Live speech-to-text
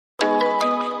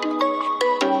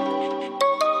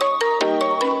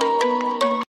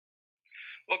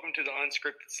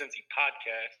Unscripted Cincy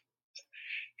podcast.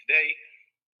 Today,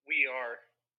 we are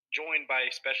joined by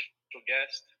a special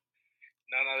guest,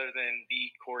 none other than the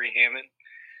Cory Hammond,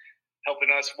 helping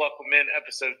us welcome in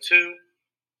episode 2.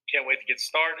 Can't wait to get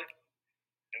started.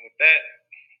 And with that,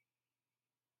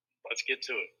 let's get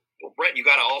to it. Well, Brett, you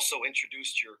got to also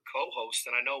introduce your co-host,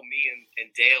 and I know me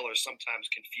and Dale are sometimes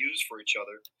confused for each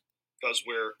other because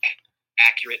we're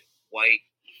accurate, white,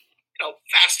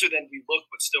 faster than we look,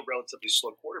 but still relatively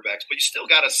slow quarterbacks. But you still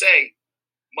got to say,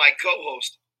 my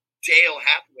co-host, Dale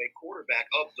Hathaway, quarterback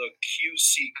of the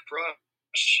QC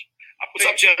Crush. What's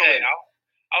up, gentlemen?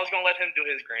 I was going to let him do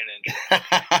his grand intro.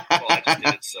 Well, I just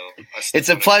did it, so. It's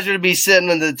a pleasure to be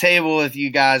sitting at the table with you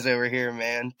guys over here,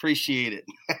 man. Appreciate it.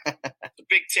 It's a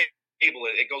big table.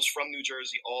 It goes from New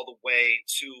Jersey all the way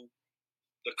to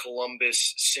the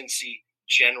Columbus, Cincy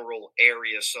general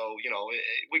area. So,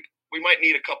 we might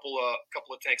need a couple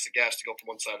of tanks of gas to go from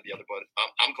one side to the other, but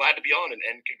I'm glad to be on,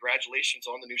 and congratulations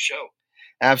on the new show.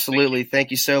 Absolutely. Thank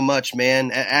you so much,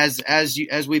 man. As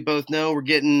we both know, we're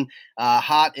getting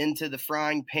hot into the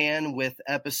frying pan with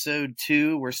episode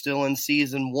 2. We're still in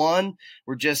season 1.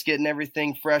 We're just getting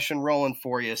everything fresh and rolling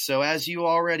for you. So as you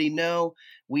already know,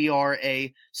 we are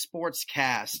a sports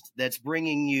cast that's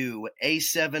bringing you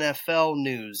A7FL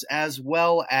news as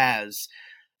well as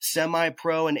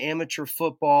semi-pro and amateur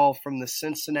football from the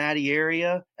Cincinnati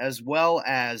area, as well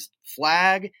as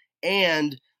flag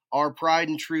and our pride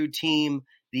and true team,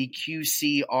 the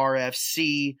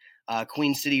QCRFC,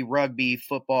 Queen City Rugby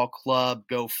Football Club.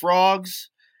 Go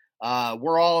Frogs.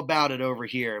 We're all about it over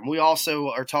here. And we also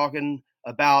are talking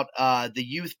about the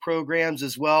youth programs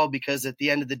as well, because at the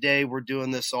end of the day, we're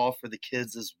doing this all for the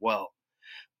kids as well.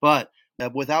 But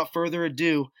without further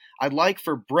ado, I'd like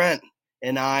for Brent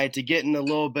and I to get in a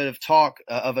little bit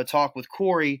of a talk with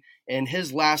Cory and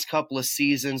his last couple of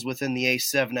seasons within the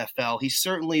A7FL. He's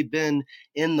certainly been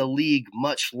in the league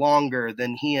much longer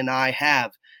than he and I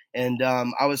have. And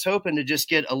I was hoping to just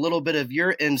get a little bit of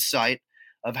your insight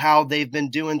of how they've been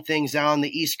doing things out on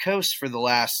the East Coast for the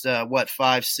last,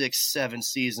 5, 6, 7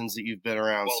 seasons that you've been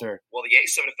around, sir? Well, the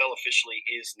A7FL officially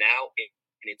is now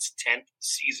in its 10th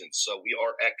season. So we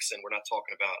are X, and we're not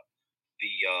talking about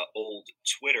the old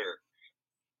Twitter.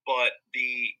 But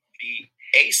the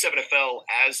A7FL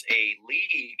as a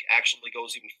league actually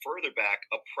goes even further back,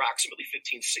 approximately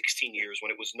 15, 16 years, when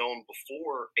it was known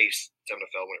before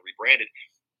A7FL, when it rebranded,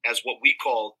 as what we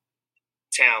call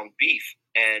Town Beef.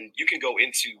 And you can go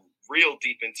real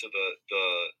deep into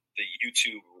the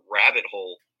YouTube rabbit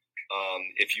hole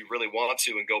if you really want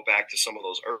to, and go back to some of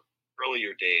those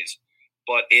earlier days.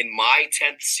 But in my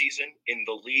 10th season, in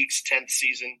the league's 10th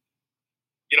season,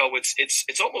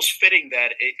 it's almost fitting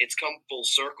that it's come full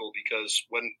circle, because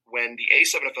when the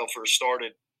A7FL first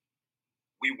started,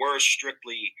 we were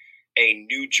strictly a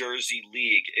New Jersey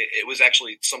league. It was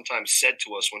actually sometimes said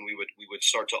to us when we would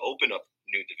start to open up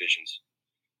new divisions,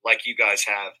 like you guys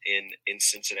have in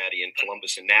Cincinnati and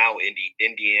Columbus, and now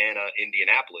Indiana,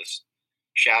 Indianapolis.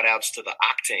 Shout outs to the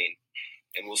Octane,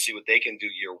 and we'll see what they can do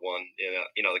year one.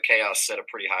 The Chaos set a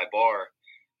pretty high bar.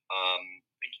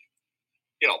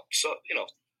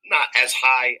 Not as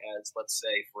high as, let's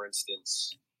say, for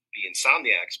instance, the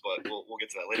Insomniacs, but we'll get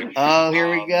to that later. Oh, here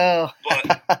we go.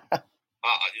 But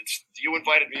you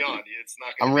invited me on. It's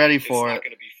not. I'm ready for it. It's it. not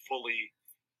going to be fully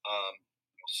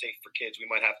safe for kids. We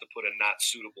might have to put a not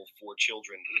suitable for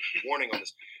children warning on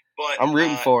this. But I'm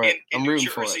rooting for it. In New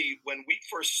Jersey, for it. When we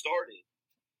first started,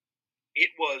 it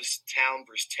was town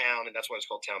versus town, and that's why it's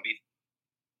called Town Beef.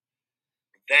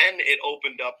 Then it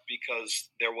opened up because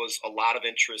there was a lot of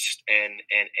interest, and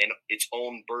its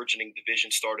own burgeoning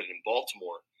division started in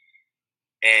Baltimore.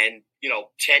 And,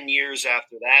 10 years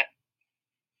after that,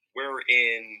 we're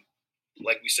in,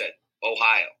 like we said,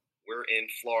 Ohio. We're in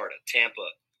Florida, Tampa,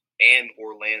 and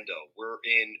Orlando. We're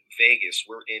in Vegas.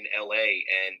 We're in LA.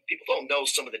 And people don't know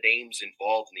some of the names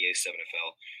involved in the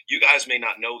A7FL. You guys may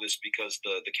not know this because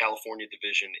the California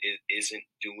division isn't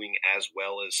doing as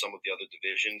well as some of the other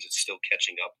divisions. It's still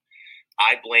catching up.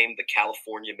 I blame the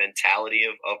California mentality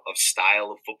of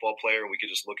style of football player, and we could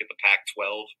just look at the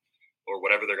Pac-12 or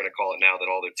whatever they're going to call it now that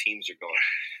all their teams are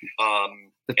gone.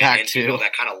 The Pac-2.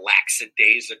 That kind of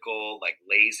lackadaisical,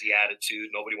 lazy attitude.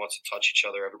 Nobody wants to touch each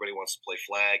other. Everybody wants to play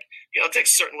flag. It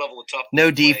takes a certain level of toughness. No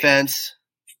defense.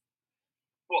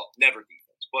 Well, never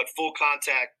defense, but full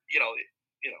contact.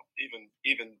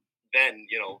 Even then,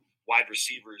 wide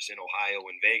receivers in Ohio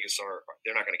and Vegas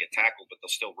they're not going to get tackled, but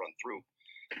they'll still run through.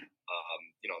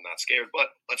 I'm not scared. But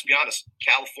let's be honest,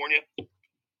 California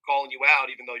calling you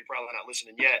out, even though you're probably not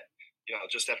listening yet.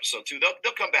 Just episode 2.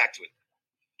 They'll come back to it.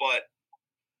 But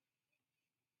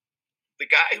the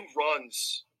guy who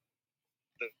runs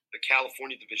the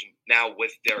California division now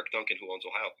with Derek Duncan, who owns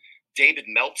Ohio. David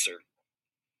Meltzer.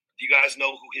 Do you guys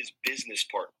know who his business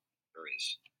partner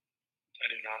is? I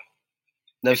do not.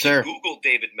 No, sir. Google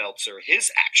David Meltzer.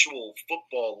 His actual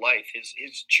football life,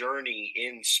 his journey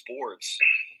in sports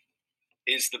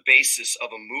is the basis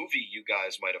of a movie you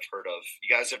guys might have heard of.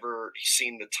 You guys ever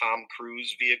seen the Tom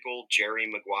Cruise vehicle, Jerry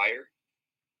Maguire?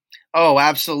 Oh,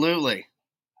 absolutely.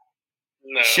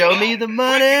 No. Show me the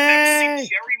money. You've never seen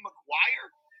Jerry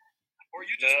Maguire? Or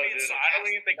you just being dude, I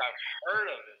don't even think I've heard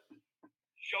of it.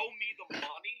 Show me the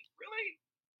money? Really?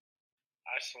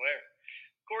 I swear.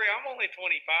 Corey, I'm only 25,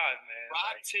 man.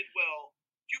 Rod Tidwell,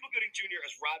 Cuba Gooding Jr.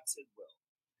 as Rod Tidwell.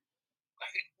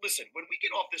 Listen, when we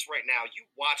get off this right now, you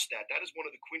watch that. That is one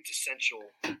of the quintessential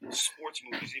sports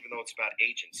movies, even though it's about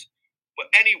agents.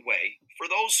 But anyway, for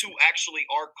those who actually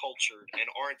are cultured and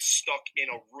aren't stuck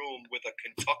in a room with a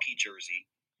Kentucky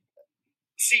jersey,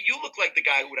 see, you look like the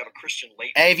guy who would have a Christian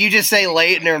Laettner. Hey, if you just say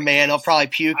Leitner, man, I'll probably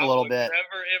puke a little bit.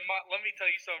 Let me tell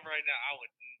you something right now. I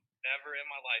would never in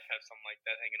my life have something like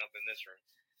that hanging up in this room.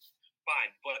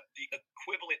 Fine, but the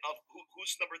equivalent of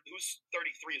who's 33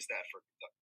 is that for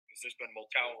Kentucky? Because there's been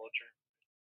multiple. Cal Vulture.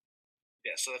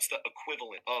 Yeah, so that's the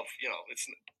equivalent of, it's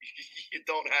you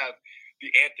don't have the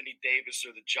Anthony Davis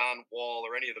or the John Wall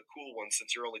or any of the cool ones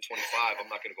since you're only 25. I'm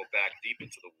not going to go back deep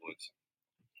into the woods.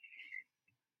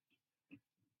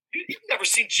 You've never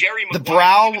seen Jerry Maguire. The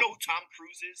brow. You know who Tom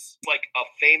Cruise is? Like a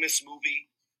famous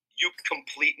movie. You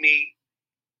complete me.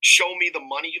 Show me the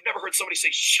money. You've never heard somebody say,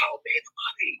 "Show me the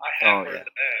money." I have heard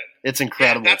that. It's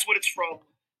incredible. Yeah, that's what it's from.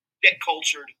 Get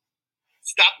cultured.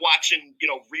 Stop watching,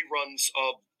 reruns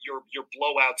of your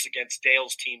blowouts against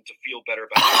Dale's team to feel better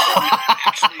about yourself.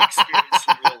 Actually experience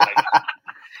some real life.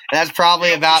 That's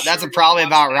probably about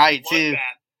right too.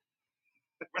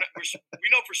 We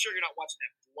know for sure you're not watching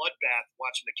that bloodbath,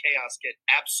 watching the chaos get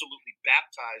absolutely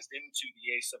baptized into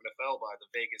the A7FL by the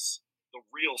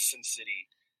real Sin City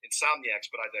Insomniacs,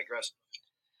 but I digress.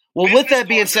 Well, with that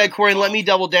being said, Corey, let me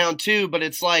double down too, but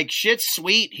it's like shit's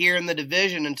sweet here in the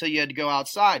division until you had to go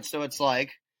outside. So it's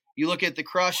like you look at the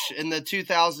crush in the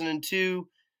 2002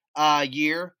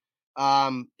 year.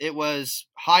 It was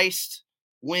heist,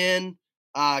 win,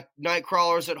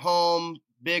 Nightcrawlers at home,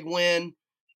 big win,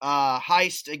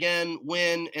 heist again,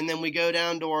 win, and then we go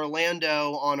down to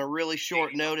Orlando on a really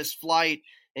short notice flight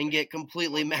and get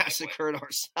completely massacred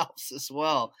ourselves as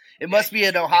well. It must be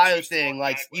an Ohio thing.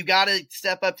 Like, you got to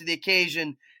step up to the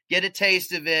occasion, get a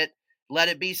taste of it, let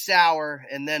it be sour,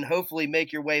 and then hopefully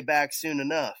make your way back soon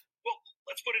enough. Well,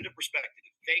 let's put it into perspective.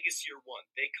 Vegas year one,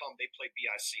 they play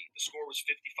BIC. The score was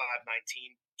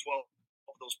 55-19. 12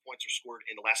 of those points were scored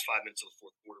in the last 5 minutes of the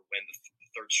fourth quarter when the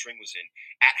third string was in.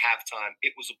 At halftime,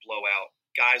 it was a blowout.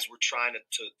 Guys were trying to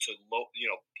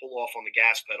pull off on the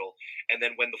gas pedal. And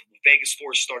then when the Vegas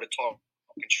Force started talking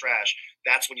trash,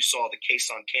 that's when you saw the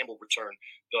Keshawn Campbell return,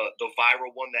 the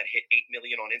viral one that hit 8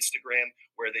 million on Instagram,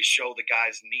 where they show the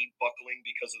guy's knee buckling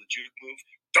because of the juke move.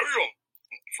 Damn!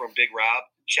 From Big Rob.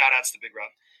 Shout outs to Big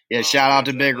Rob. Yeah, shout out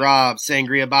to Big Rob,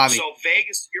 Sangria Bobby. So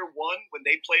Vegas year one, when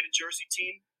they played a Jersey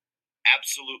team,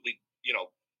 absolutely,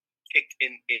 kicked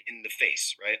in the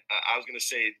face, right? I was going to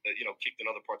say that, kicked in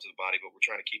other parts of the body, but we're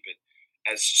trying to keep it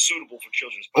as suitable for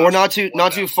children as possible. Or not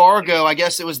too far ago, I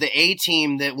guess it was the A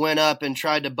team that went up and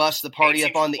tried to bust the party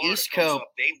up on the East Coast.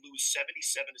 They lose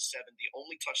 77-7. The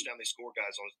only touchdown they score,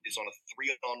 guys, is on a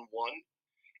 3-on-1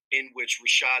 in which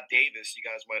Rashad Davis, you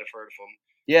guys might have heard of him.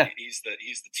 Yeah, he's the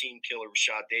team killer,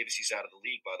 Rashad Davis. He's out of the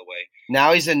league, by the way.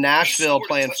 Now he's in Nashville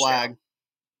playing flag.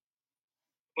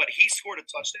 But he scored a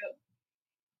touchdown.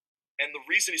 And the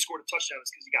reason he scored a touchdown is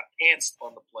because he got pantsed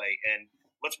on the play. And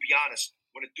let's be honest,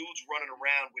 when a dude's running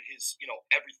around with his,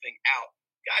 everything out,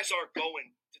 guys aren't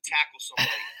going to tackle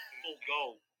somebody full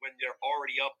go when they're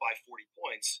already up by 40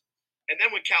 points. And then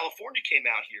when California came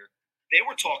out here, they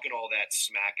were talking all that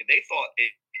smack, and they thought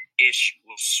ish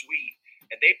was sweet.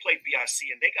 And they played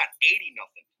BIC, and they got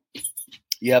 80-0.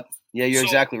 Yep. Yeah, you're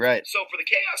exactly right. So for the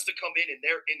Chaos to come in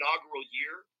their inaugural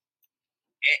year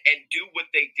and do what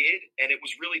they did, and it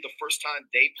was really the first time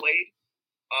they played.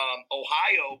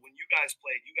 Ohio, when you guys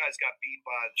played, you guys got beat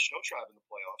by the Snow Tribe in the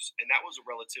playoffs, and that was a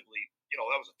relatively,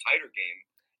 that was a tighter game.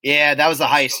 Yeah, that was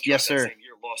a heist. Yes, sir. That same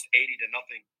year lost 80-0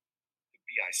 to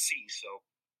BIC. So,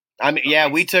 I mean, yeah,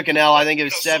 we took an L. I think it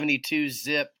was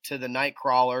 72-zip to the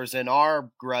Nightcrawlers in our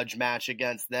grudge match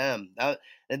against them.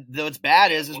 And what's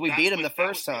bad is we beat them the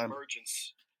first time. Well,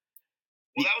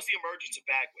 that was the emergence of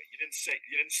Bagway. You didn't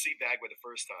see Bagway the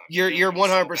first time. You're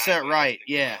 100% right.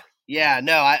 Yeah.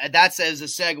 No, that's as a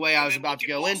segue I was about to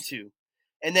go into,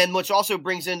 and then which also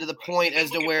brings into the point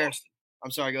as to where.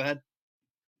 I'm sorry. Go ahead.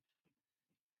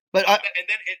 But and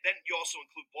then you also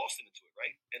include Boston into it,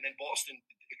 right? And then Boston,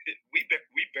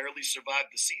 we barely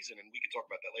survived the season, and we can talk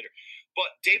about that later.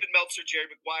 But David Meltzer, Jerry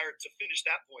Maguire, to finish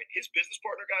that point, his business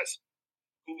partner, guys,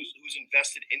 who's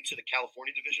invested into the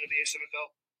California division of the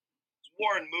A7FL, is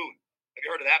Warren Moon. Have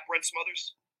you heard of that, Brent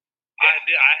Smothers? Yeah.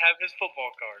 I have his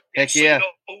football card. Heck so yeah. you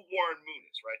know who Warren Moon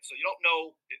is, right? So you don't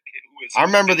know who is. I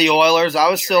remember the Oilers. I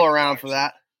was still around for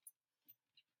that.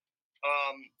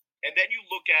 And then you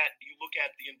look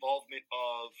at the involvement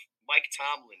of Mike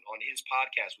Tomlin on his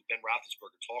podcast with Ben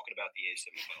Roethlisberger talking about the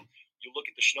A7FL. You look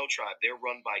at the Snow Tribe; they're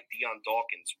run by Deion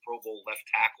Dawkins, Pro Bowl left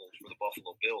tackle for the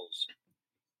Buffalo Bills.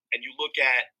 And you look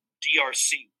at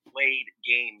DRC played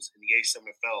games in the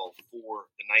A7FL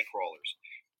for the Nightcrawlers,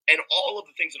 and all of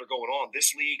the things that are going on.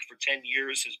 This league for 10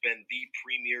 years has been the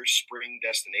premier spring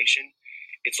destination.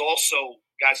 It's also,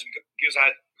 guys, because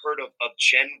I heard of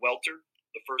Jen Welter,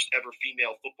 the first ever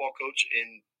female football coach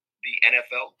in the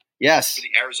NFL. Yes. For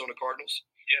the Arizona Cardinals.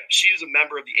 Yeah. She is a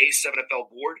member of the A7FL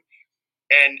board.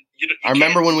 And I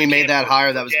remember when we made that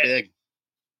hire, that was big.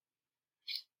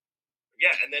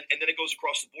 Yeah, and then it goes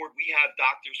across the board. We have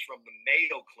doctors from the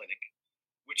Mayo Clinic,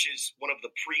 which is one of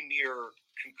the premier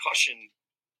concussion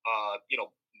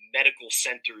medical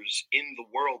centers in the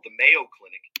world, the Mayo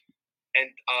Clinic. And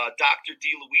Dr.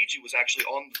 DeLuigi was actually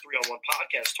on the 3-on-1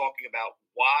 podcast talking about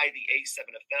why the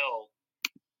A7FL,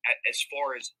 as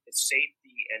far as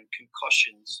safety and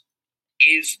concussions,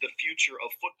 is the future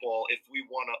of football if we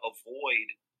want to avoid,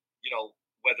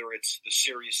 whether it's the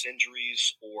serious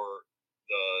injuries or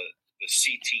the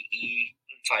CTE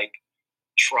type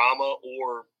trauma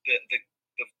or the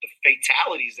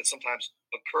fatalities that sometimes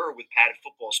occur with padded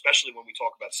football, especially when we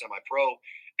talk about semi-pro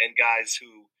and guys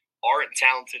who aren't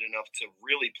talented enough to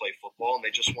really play football and they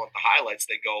just want the highlights.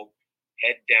 They go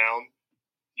head down,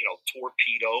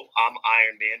 torpedo, I'm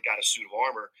Iron Man, got a suit of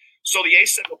armor. So the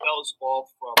A7FL has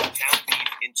evolved from town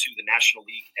beef into the National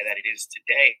League that it is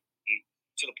today,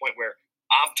 to the point where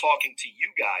I'm talking to you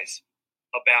guys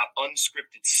about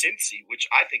unscripted Cincy, which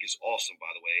I think is awesome, by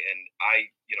the way. And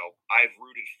I've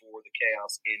rooted for the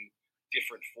chaos in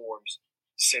different forms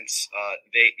since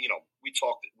we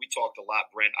talked a lot,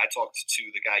 Brent. I talked to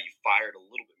the guy you fired a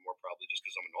little bit more, probably just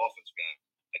because I'm an offensive guy.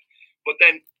 But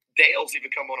then Dale's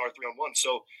even come on our 3-on-1.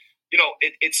 So,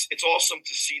 it's awesome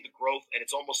to see the growth, and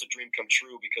it's almost a dream come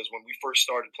true, because when we first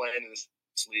started playing in this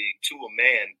league to a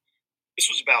man,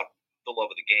 this was about the love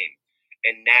of the game.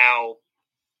 And now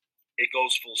it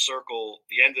goes full circle.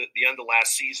 The end of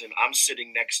last season, I'm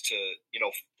sitting next to,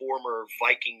 former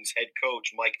Vikings head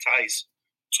coach Mike Tice,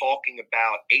 talking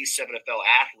about A7FL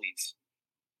athletes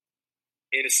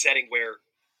in a setting where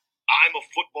I'm a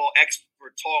football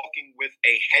expert talking with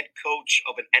a head coach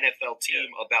of an NFL team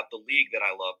about the league that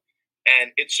I love.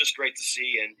 And it's just great to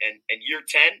see. And year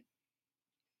 10,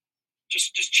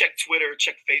 just check Twitter,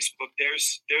 check Facebook.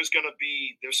 There's gonna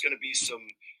be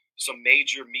some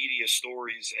major media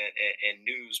stories and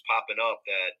news popping up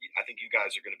that I think you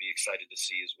guys are going to be excited to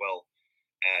see, as well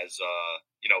as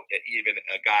even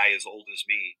a guy as old as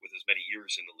me with as many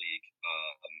years in the league,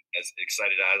 as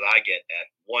excited as I get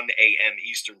at 1 a.m.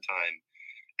 Eastern time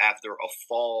after a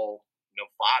fall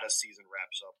Nevada season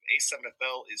wraps up.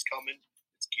 A7FL is coming.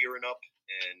 It's gearing up,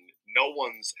 and no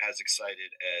one's as excited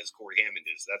as Cory Hammond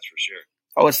is. That's for sure.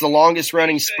 Oh, it's the longest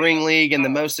running spring league and the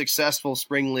most successful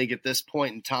spring league at this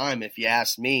point in time, if you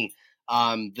ask me.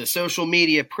 The social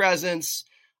media presence,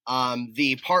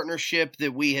 the partnership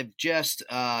that we have just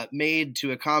made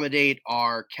to accommodate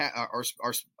our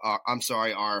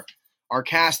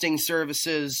casting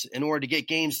services in order to get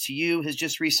games to you has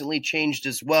just recently changed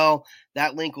as well.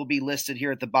 That link will be listed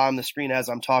here at the bottom of the screen as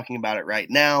I'm talking about it right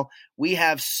now. We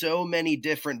have so many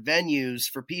different venues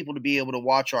for people to be able to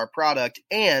watch our product,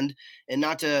 and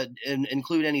not to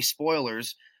include any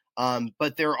spoilers,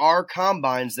 but there are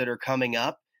combines that are coming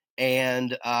up,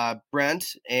 and Brent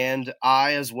and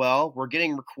I as well, we're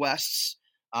getting requests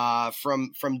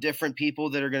from different people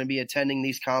that are going to be attending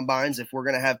these combines if we're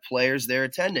going to have players there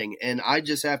attending. And I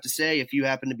just have to say, if you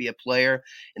happen to be a player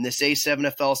in this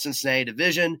A7FL Cincinnati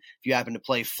division, if you happen to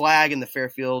play flag in the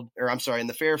Fairfield,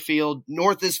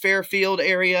 north is Fairfield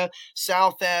area,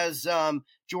 south as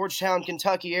Georgetown,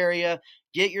 Kentucky area,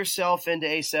 get yourself into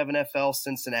A7FL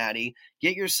Cincinnati.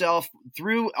 Get yourself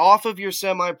off of your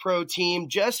semi-pro team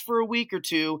just for a week or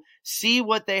two. See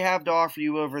what they have to offer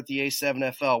you over at the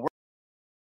A7FL.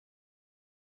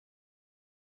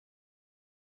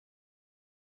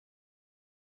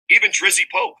 Even Drizzy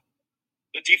Pope,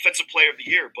 the defensive player of the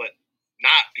year, but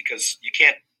not because you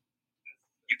can't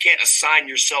assign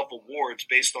yourself awards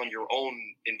based on your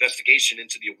own investigation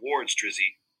into the awards,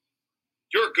 Drizzy.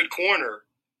 You're a good corner.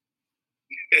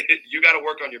 you got to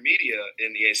work on your media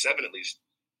in the A7 at least.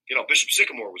 Bishop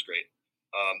Sycamore was great.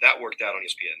 That worked out on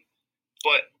ESPN.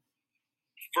 But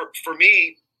for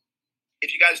me,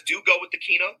 if you guys do go with the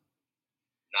Keno,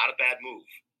 not a bad move.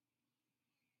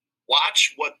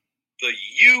 Watch what the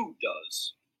U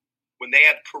does when they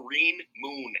have Kareem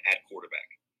Moon at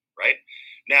quarterback, right?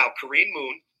 Now, Kareem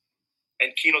Moon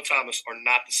and Keno Thomas are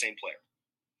not the same player.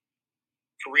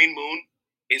 Kareem Moon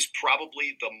is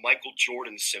probably the Michael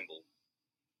Jordan symbol.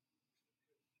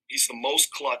 He's the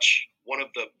most clutch, one of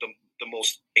the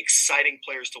most exciting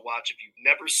players to watch. If you've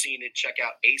never seen it, check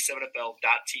out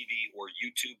A7FL.tv or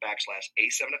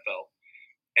YouTube.com/A7FL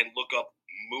and look up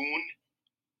Moon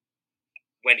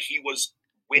when he was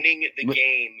winning the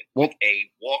game with a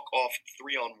walk-off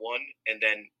 3-on-1 and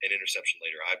then an interception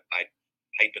later. I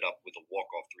hype it up with a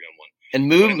walk-off 3-on-1. And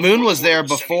Moon was there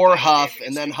before Huff,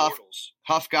 and then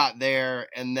Huff got there,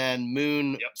 and then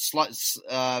Moon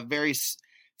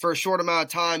for a short amount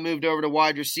of time moved over to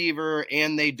wide receiver,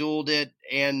 and they dueled it,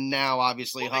 and now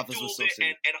obviously Huff is with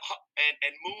Cincinnati.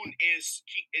 And Moon is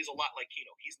a lot like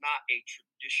Keno. He's not a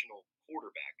traditional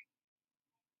quarterback.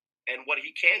 And what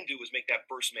he can do is make that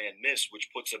first man miss, which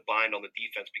puts a bind on the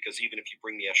defense, because even if you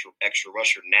bring the extra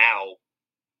rusher now,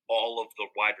 all of the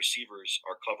wide receivers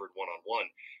are covered one-on-one.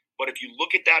 But if you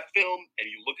look at that film and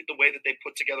you look at the way that they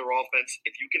put together offense,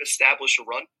 if you can establish a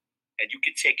run and you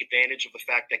can take advantage of the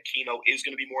fact that Keno is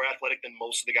going to be more athletic than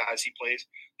most of the guys he plays,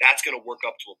 that's going to work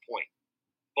up to a point.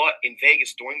 But in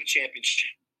Vegas, during the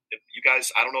championship, you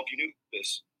guys, I don't know if you knew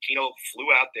this, Keno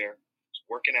flew out there, was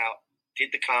working out,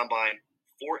 did the combine,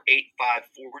 4.85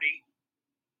 40.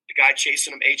 The guy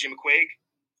chasing him, AJ McQuaig,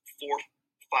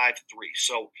 4.53.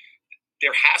 So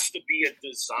there has to be a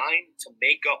design to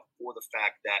make up for the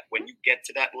fact that when you get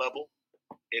to that level,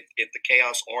 if the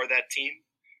Chaos are that team,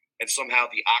 and somehow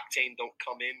the octane don't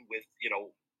come in with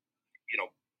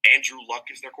Andrew Luck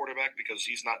is their quarterback because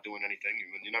he's not doing anything.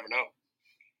 You never know.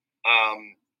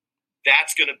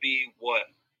 That's going to be what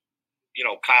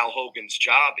Kyle Hogan's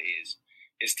job is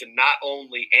to not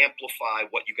only amplify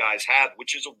what you guys have,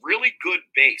 which is a really good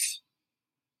base.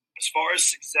 As far as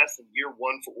success in year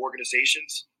one for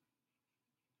organizations,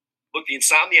 look, the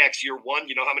Insomniacs year one,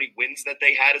 you know how many wins that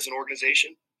they had as an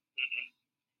organization? Mm-hmm.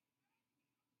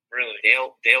 Really?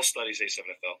 Dale studies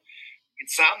A7FL.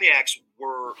 Insomniacs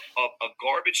were a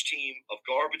garbage team of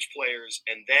garbage players,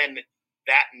 and then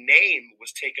that name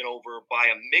was taken over by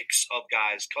a mix of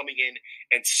guys coming in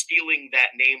and stealing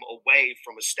that name away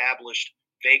from established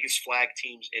Vegas flag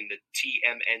teams in the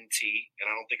TMNT, and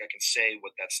I don't think I can say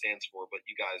what that stands for, but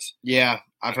you guys... Yeah,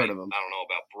 I've heard of them. I don't know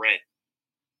about Brent.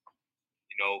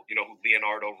 You know who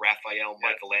Leonardo, Raphael,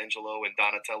 Michelangelo, and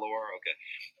Donatello are? Okay.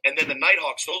 And then the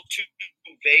Nighthawks, those two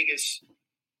Vegas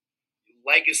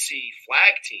legacy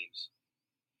flag teams,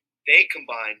 they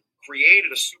combined, created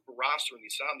a super roster in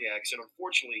the Insomniacs, and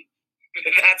unfortunately,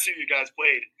 that's who you guys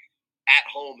played at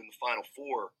home in the Final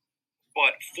Four.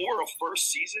 But for a first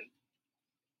season,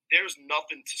 there's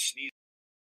nothing to sneeze.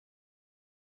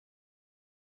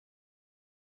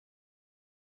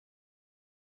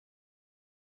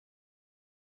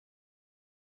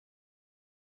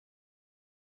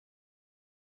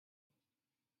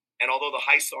 And although the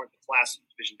Heists aren't the Classic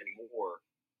division anymore,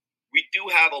 we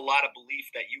do have a lot of belief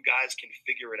that you guys can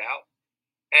figure it out.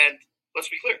 And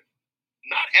let's be clear,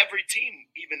 not every team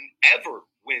even ever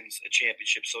wins a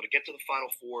championship. So to get to the Final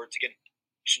Four, to get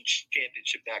a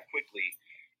championship that quickly,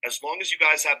 as long as you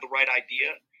guys have the right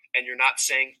idea and you're not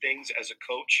saying things as a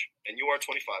coach, and you are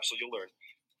 25, so you'll learn.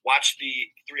 Watch the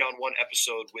 3-on-1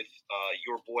 episode with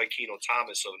your boy Keno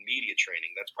Thomas of media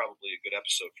training. That's probably a good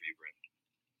episode for you, Brandon.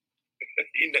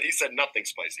 He said nothing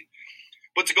spicy.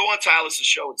 But to go on Tyler's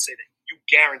show and say that you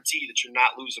guarantee that you're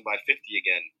not losing by 50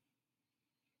 again,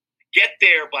 get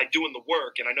there by doing the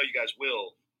work, and I know you guys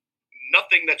will.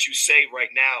 Nothing that you say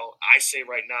right now, I say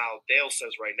right now, Dale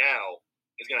says right now,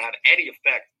 is going to have any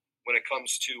effect when it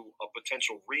comes to a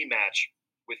potential rematch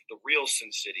with the real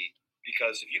Sin City.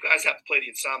 Because if you guys have to play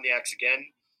the Insomniacs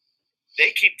again,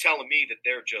 they keep telling me that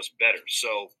they're just better.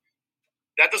 So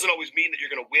that doesn't always mean that you're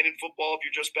going to win in football if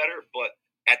you're just better, but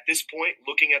at this point,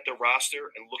 looking at the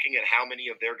roster and looking at how many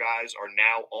of their guys are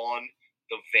now on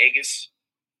the Vegas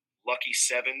Lucky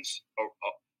Sevens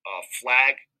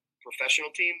flag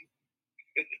professional team,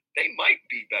 they might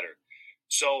be better.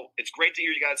 So it's great to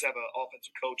hear you guys have an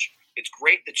offensive coach. It's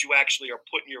great that you actually are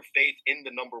putting your faith in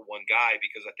the number one guy,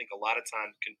 because I think a lot of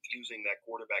times confusing that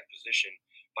quarterback position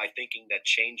by thinking that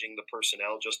changing the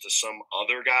personnel just to some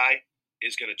other guy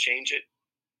is going to change it.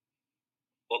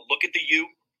 But look at the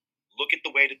U. Look at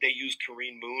the way that they use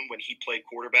Kareem Moon when he plays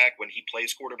quarterback,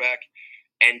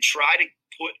 and try to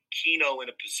put Keno in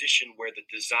a position where the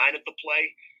design of the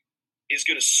play is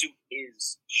going to suit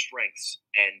his strengths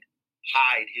and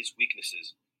hide his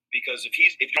weaknesses. Because if you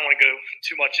don't want to go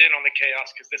too much in on the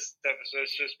chaos, because this episode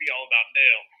is supposed to be all about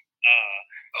Dale.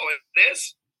 It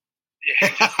is?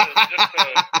 Yeah, just to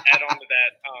add on to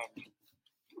that,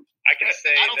 I can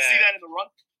say I don't that, see that in the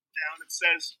rundown. It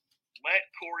says, let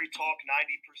Cory talk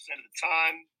 90% of the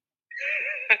time.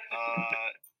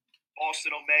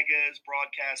 Boston Omega is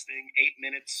broadcasting 8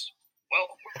 minutes. Well,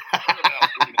 we're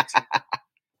about 30 minutes in.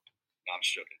 No, I'm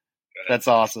just joking. That's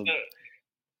awesome. So,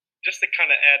 just to kind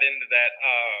of add into that,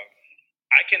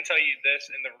 I can tell you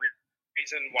this, and the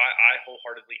reason why I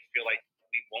wholeheartedly feel like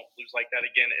we won't lose like that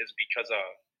again is because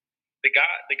the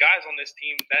guys on this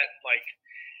team that, like,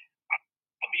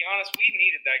 I'll be honest, we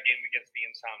needed that game against the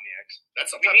Insomniacs.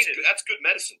 That's good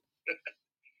medicine.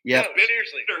 Yeah, no,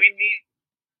 seriously, we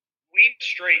need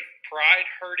straight pride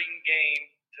hurting game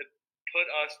to put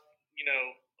us,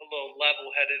 a little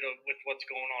level headed with what's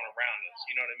going on around us.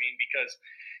 You know what I mean? Because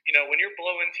when you're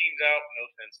blowing teams out, no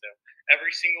offense though,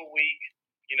 every single week,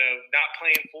 not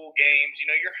playing full games,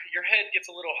 your head gets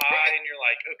a little high, and you're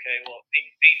like, okay, well,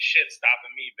 ain't shit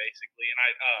stopping me, basically. And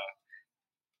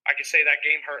I can say that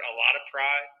game hurt a lot of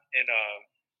pride, and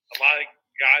a lot of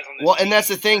guys on this team. And that's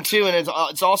the thing too, and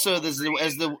it's also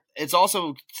it's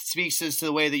also speaks as to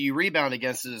the way that you rebound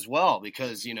against it as well,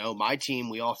 because my team,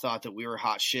 we all thought that we were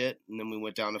hot shit, and then we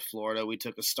went down to Florida, we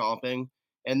took a stomping,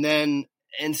 and then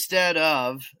instead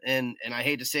of, and I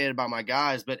hate to say it about my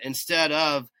guys, but instead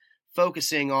of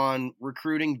focusing on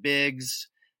recruiting bigs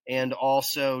and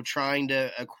also trying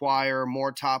to acquire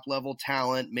more top level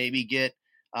talent, maybe get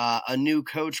a new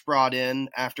coach brought in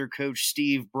after Coach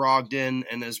Steve Brogdon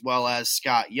and as well as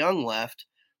Scott Young left.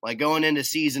 Like going into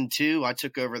season 2, I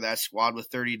took over that squad with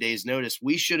 30 days notice.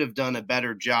 We should have done a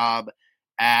better job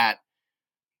at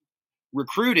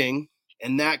recruiting,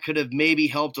 and that could have maybe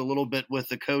helped a little bit with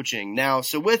the coaching. Now,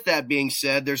 so with that being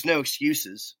said, there's no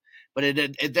excuses, but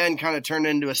it then kind of turned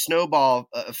into a snowball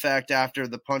effect after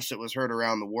the punch that was heard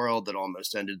around the world that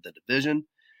almost ended the division.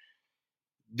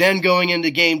 Then going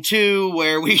into game 2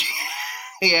 where we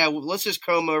let's just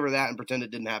comb over that and pretend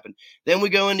it didn't happen. Then we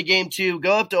go into game 2,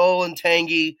 go up to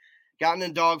Olentangy, got in a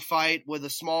dogfight with a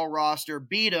small roster,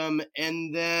 beat them,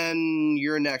 and then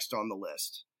you're next on the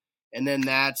list. And then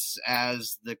that's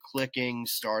as the clicking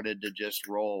started to just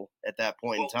roll at that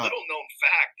point in time. Little known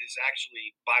fact is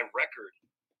actually by record,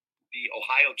 the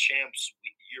Ohio champs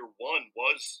year 1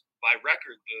 was by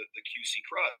record the QC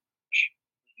Crush.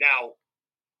 Now,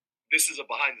 this is a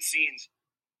behind the scenes.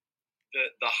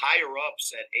 The higher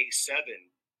ups at A7,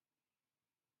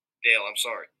 Dale, I'm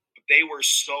sorry, but they were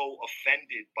so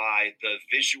offended by the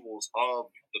visuals of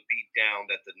the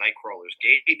beatdown that the Nightcrawlers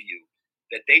gave you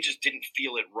that they just didn't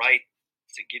feel it right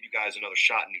to give you guys another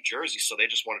shot in New Jersey. So they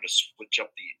just wanted to switch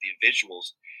up the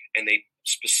visuals, and they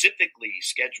specifically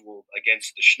scheduled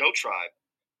against the Snow Tribe,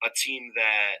 a team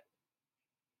that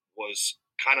was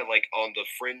kind of like on the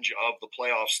fringe of the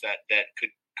playoffs that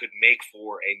could make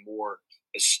for a more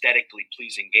aesthetically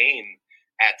pleasing game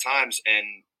at times.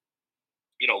 And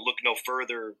look no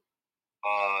further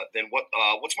than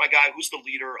what's my guy who's the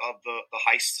leader of the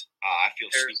heist. I feel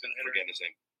stupid forgetting his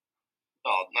name.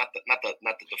 No, not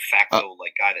the de facto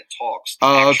guy that talks.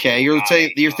 Okay, you're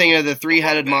thinking of the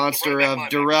 3-headed monster of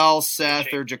Durrell,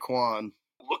 Seth, or Jaquan.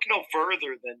 Look no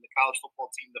further than the college football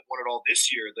team that won it all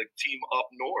this year, the team up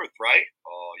north, right?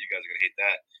 Oh, you guys are gonna hate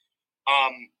that.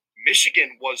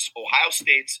 Michigan was Ohio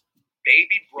State's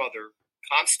baby brother,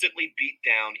 constantly beat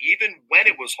down, even when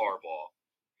it was Harbaugh.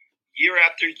 Year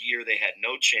after year, they had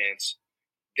no chance.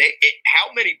 How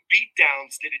many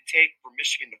beatdowns did it take for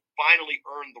Michigan to finally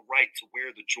earn the right to wear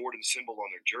the Jordan symbol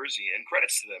on their jersey? And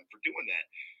credits to them for doing that.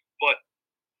 But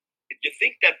if you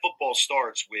think that football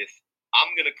starts with,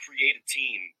 I'm going to create a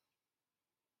team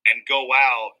and go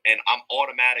out and I'm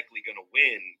automatically going to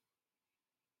win,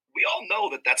 we all know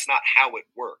that that's not how it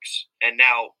works. And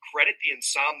now, credit the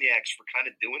Insomniacs for kind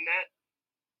of doing that.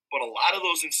 But a lot of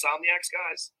those Insomniacs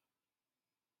guys,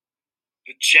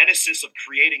 the genesis of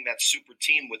creating that super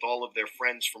team with all of their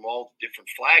friends from all the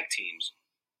different flag teams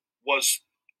was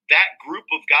that group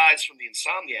of guys from the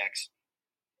Insomniacs.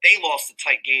 They lost a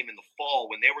tight game in the fall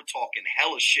when they were talking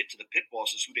hella shit to the Pit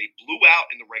Bosses, who they blew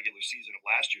out in the regular season of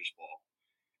last year's fall.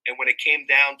 And when it came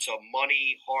down to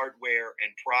money, hardware,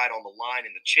 and pride on the line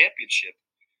in the championship,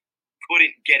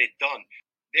 couldn't get it done.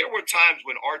 There were times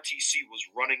when RTC was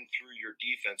running through your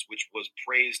defense, which was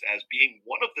praised as being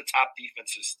one of the top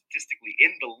defenses statistically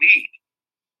in the league,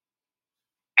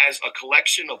 as a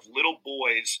collection of little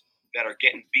boys that are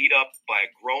getting beat up by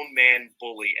a grown man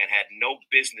bully and had no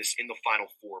business in the Final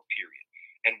Four, period.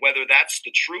 And whether that's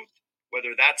the truth,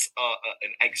 whether that's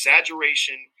an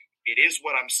exaggeration, it is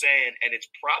what I'm saying, and it's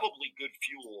probably good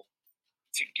fuel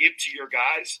to give to your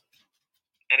guys.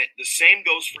 And the same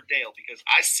goes for Dale, because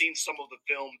I've seen some of the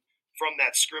film from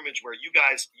that scrimmage where you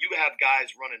have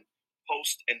guys running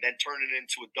post and then turning it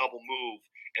into a double move,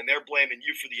 and they're blaming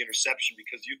you for the interception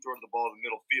because you threw the ball in the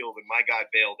middle field and my guy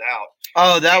bailed out.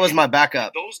 Oh, that was my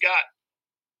backup. Those guys.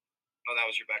 Oh, that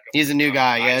was your backup. He's a new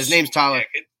guy. Yeah, his name's Tyler.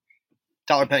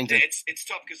 Tyler Pennington. It's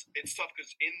tough because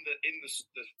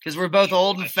because we're both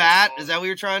old and fat. Is that what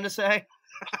you're trying to say?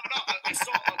 No, I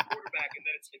saw it on quarterback, and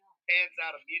then it pans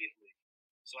out immediately.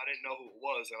 So I didn't know who it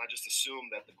was, and I just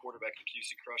assumed that the quarterback of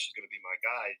QC Crush is going to be my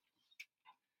guy.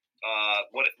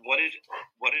 What did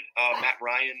Matt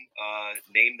Ryan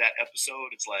name that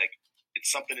episode? It's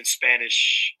something in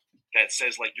Spanish that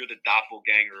says like you're the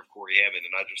doppelganger of Cory Hammond,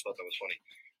 and I just thought that was funny.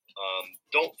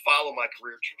 Don't follow my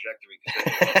career trajectory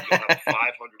because you'll have a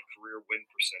 500 career win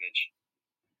percentage,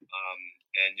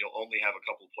 and you'll only have a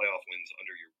couple of playoff wins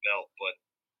under your belt. But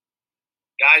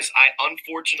guys, I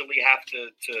unfortunately have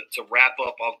to wrap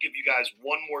up. I'll give you guys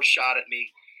one more shot at me.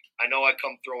 I know I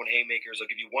come throwing haymakers.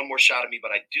 I'll give you one more shot at me, but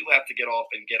I do have to get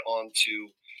off and get on to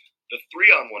the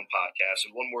 3-on-1 podcast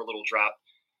and one more little drop.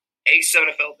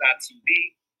 A7FL.tv,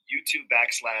 YouTube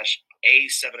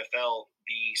 /A7FL,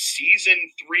 the season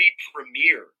 3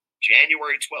 premiere,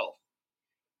 January 12th.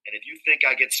 And if you think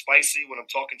I get spicy when I'm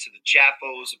talking to the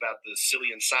Jaffos about the silly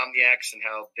insomniacs and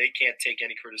how they can't take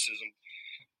any criticism,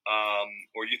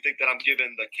 or you think that I'm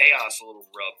giving the Chaos a little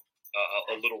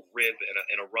rib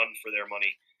and a run for their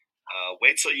money,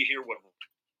 wait till you hear what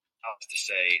I have to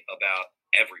say about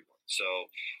everyone. So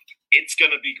it's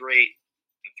going to be great.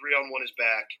 The 3-on-1 is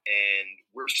back, and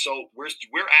we're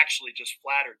actually just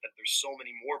flattered that there's so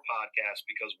many more podcasts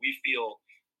because we feel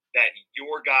that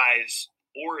your guys'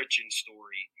 origin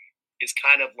story is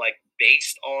kind of like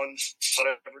based on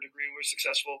whatever degree we're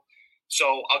successful.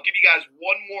 So I'll give you guys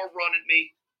one more run at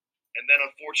me, and then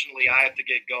unfortunately I have to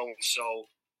get going. So,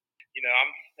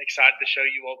 I'm excited to show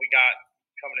you what we got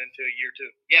coming into year 2.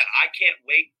 Yeah, I can't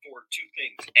wait for 2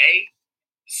 things. A,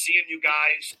 seeing you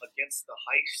guys against the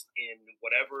Heist in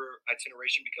whatever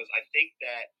itineration, because I think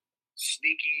that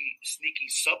sneaky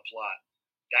subplot,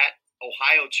 that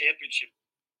Ohio championship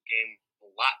game, a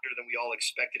lot better than we all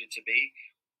expected it to be.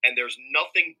 And there's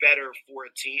nothing better for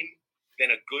a team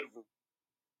than a good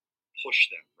push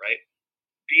them, right?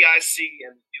 BIC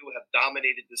and you have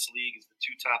dominated this league as the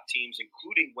 2 top teams,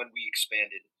 including when we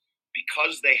expanded,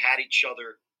 because they had each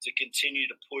other to continue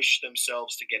to push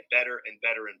themselves to get better and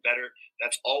better and better.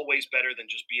 That's always better than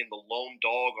just being the lone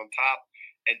dog on top.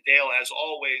 And Dale, as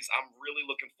always, I'm really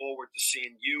looking forward to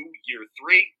seeing you year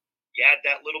 3. You had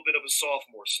that little bit of a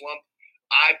sophomore slump.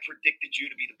 I predicted you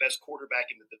to be the best quarterback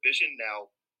in the division.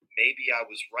 Now, maybe I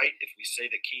was right if we say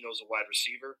that Keno's a wide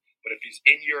receiver. But if he's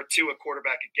in year 2 at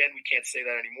quarterback again, we can't say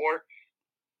that anymore.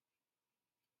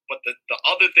 But the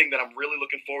other thing that I'm really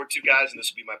looking forward to, guys, and this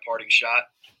will be my parting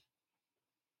shot,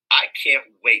 I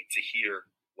can't wait to hear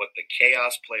what the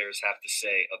Chaos players have to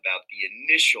say about the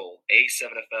initial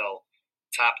A7FL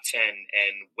top 10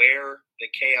 and where the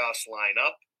Chaos line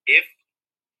up, if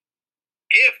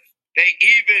they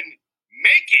even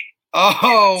make it.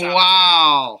 Oh,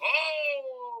 wow. 10.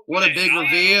 Oh, what a big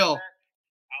reveal.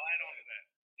 I'll add on to that.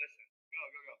 Listen,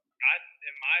 Go.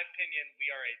 in my opinion, we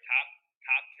are a top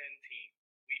 10 team.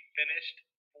 We finished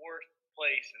 4th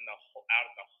place out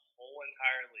of the whole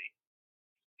entire league.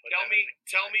 Tell me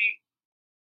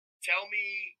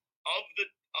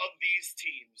of these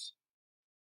teams.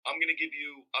 I'm gonna give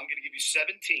you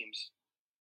 7 teams.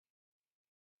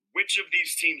 Which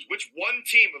one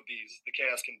team of these the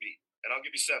Chaos can beat? And I'll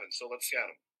give you 7. So let's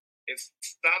count them. It's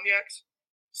Insomniacs,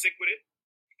 Sick With It,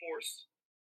 Force,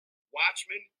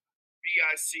 Watchmen,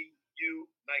 BIC, you,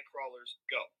 Nightcrawlers,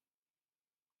 go.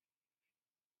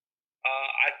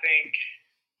 I think,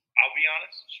 I'll be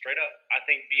honest, straight up, I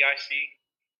think BIC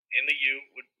and the U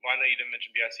would. Well, I know you didn't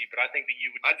mention BIC, but I think the U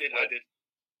would. I did.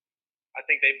 I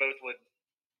think they both would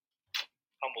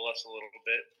humble us a little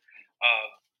bit.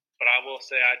 But I will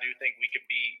say I do think we could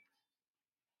beat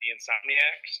the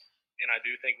Insomniacs, and I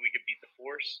do think we could beat the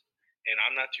Force. And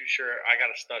I'm not too sure. I got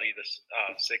to study this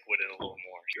Sick With It a little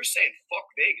more. You're saying fuck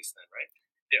Vegas then, right?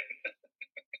 Yeah.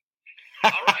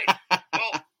 All right.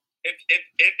 Well,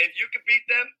 if you could beat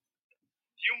them,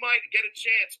 you might get a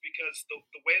chance because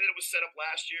the way that it was set up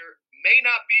last year may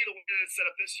not be the way that it's set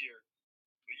up this year.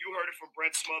 But you heard it from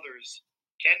Brent Smothers.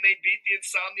 Can they beat the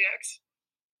Insomniacs?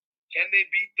 Can they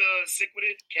beat the Sick With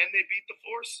It? Can they beat the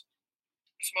Force?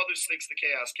 Smothers thinks the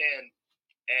Chaos can,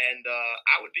 and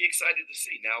I would be excited to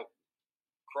see. Now,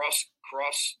 cross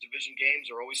division games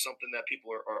are always something that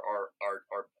people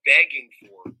are begging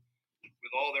for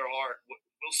with all their heart.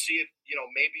 We'll see if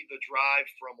maybe the drive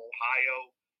from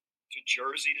Ohio to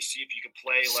Jersey to see if you can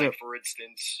play, for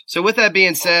instance. So with that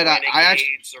being said, I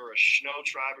actually or a Snow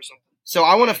Tribe or something. So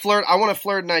I want to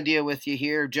flirt an idea with you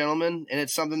here, gentlemen, and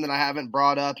it's something that I haven't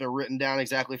brought up or written down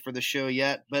exactly for the show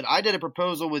yet. But I did a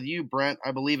proposal with you, Brent,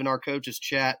 I believe in our coaches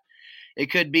chat.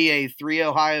 It could be a 3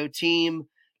 Ohio team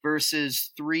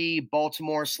versus 3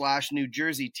 Baltimore/New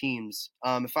Jersey teams.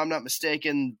 If I'm not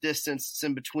mistaken, distance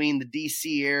in between the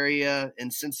DC area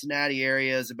and Cincinnati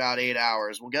area is about 8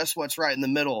 hours. Well, guess what's right in the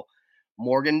middle?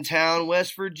 Morgantown,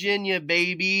 West Virginia,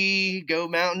 baby. Go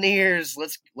Mountaineers.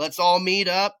 Let's all meet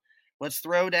up. Let's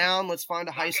throw down. Let's find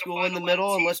a high school in the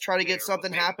middle, and let's try to get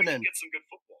something happening. Get some good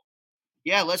football.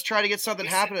 Yeah, let's try to get something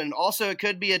happening. Also, it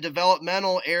could be a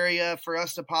developmental area for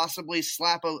us to possibly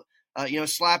slap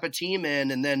a team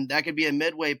in, and then that could be a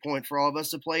midway point for all of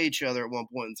us to play each other at one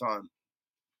point in time.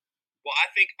 Well, I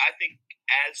think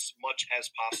as much as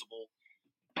possible,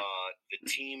 the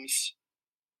teams,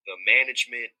 the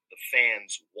management, the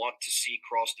fans want to see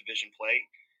cross-division play.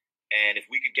 And if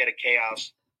we could get a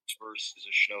Chaos versus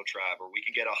a Snow Tribe, or we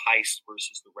can get a Heist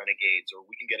versus the Renegades, or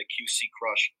we can get a QC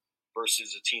Crush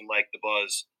versus a team like the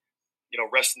Buzz,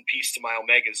 rest in peace to my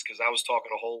Omegas, because I was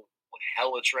talking a whole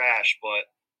hell of trash,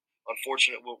 but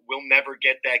unfortunately, we'll never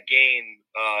get that game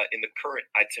in the current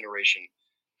itineration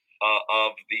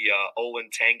of the Olin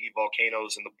Tangi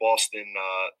Volcanoes and the Boston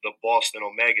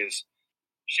Omegas.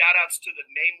 Shout outs to the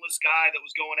nameless guy that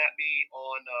was going at me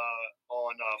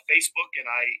on Facebook,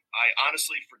 and I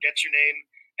honestly forget your name,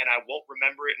 and I won't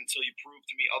remember it until you prove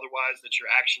to me otherwise that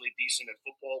you're actually decent at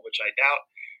football, which I doubt.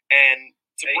 And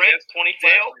to Brent, he has 20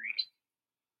 flag rings.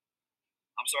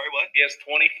 I'm sorry, what? He has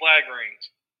 20 flag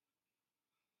rings.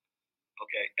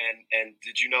 Okay, and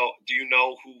do you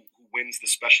know who wins the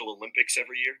Special Olympics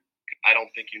every year? I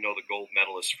don't think you know the gold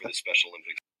medalist for the Special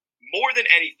Olympics. More than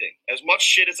anything, as much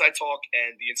shit as I talk,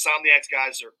 and the Insomniacs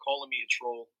guys are calling me a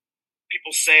troll,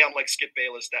 people say I'm like Skip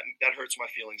Bayless, that hurts my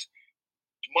feelings.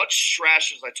 As much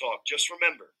trash as I talk, just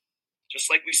remember, just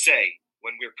like we say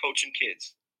when we're coaching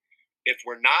kids, if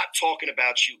we're not talking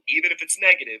about you, even if it's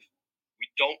negative, we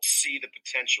don't see the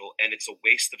potential, and it's a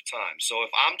waste of time. So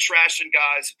if I'm trashing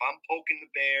guys, if I'm poking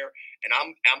the bear, and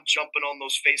I'm jumping on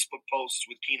those Facebook posts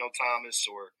with Keno Thomas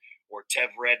or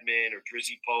Tev Redman or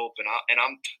Drizzy Pope, and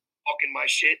I'm talking my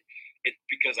shit, it's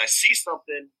because I see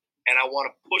something and I want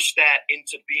to push that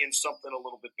into being something a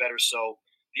little bit better. So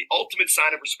the ultimate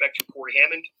sign of respect for Cory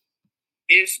Hammond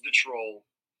is the troll.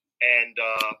 And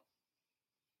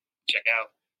check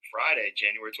out Friday,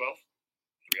 January 12th,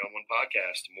 3-on-1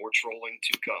 podcast. More trolling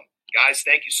to come. Guys,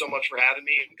 thank you so much for having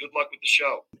me, and good luck with the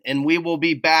show. And we will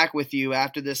be back with you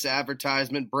after this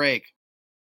advertisement break.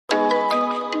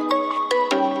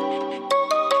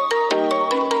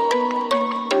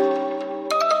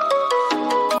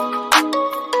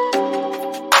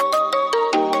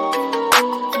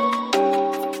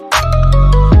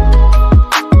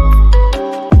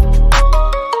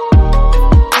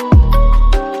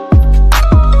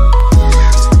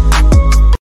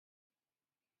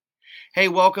 Hey,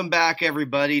 welcome back,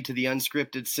 everybody, to the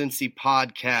Unscripted Cincy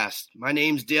podcast. My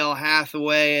name's Dale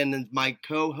Hathaway, and my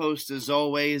co-host, as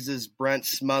always, is Brent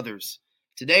Smothers.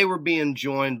 Today, we're being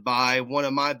joined by one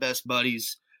of my best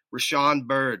buddies, Rashawn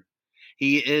Byrd.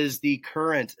 He is the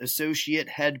current associate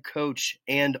head coach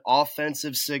and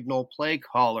offensive signal play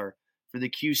caller for the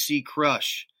QC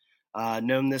Crush.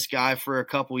 Known this guy for a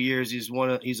couple years. He's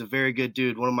a very good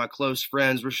dude, one of my close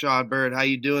friends. Rashawn Byrd, how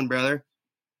you doing, brother?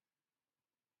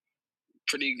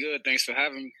 Pretty good. Thanks for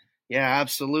having me. Yeah,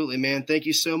 absolutely, man. Thank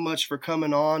you so much for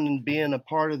coming on and being a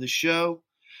part of the show.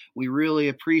 We really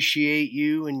appreciate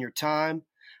you and your time.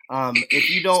 If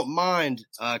you don't mind,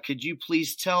 could you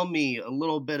please tell me a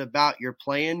little bit about your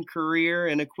playing career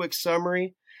in a quick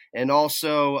summary, and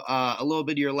also a little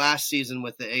bit of your last season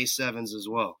with the A7s as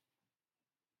well?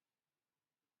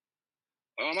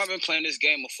 I've been playing this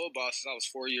game of football since I was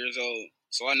 4 years old,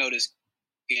 so I know this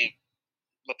game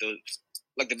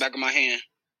like the back of my hand.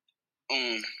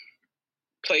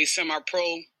 Played semi-pro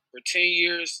for 10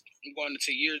 years. I'm going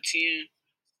into year 10.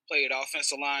 Played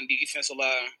offensive line, defensive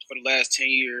line for the last 10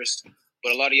 years.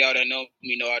 But a lot of y'all that know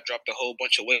me know I dropped a whole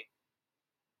bunch of weight.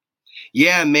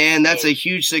 Yeah, man, that's a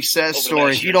huge success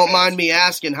story. If you don't mind me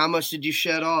asking, how much did you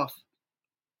shed off?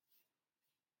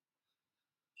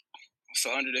 It's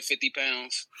 150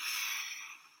 pounds.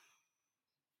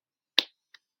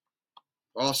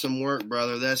 Awesome work,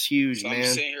 brother. That's huge, So man. I'm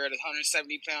sitting here at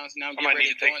 170 pounds now. I'm I might getting ready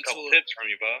need to to take go a couple into it. tips from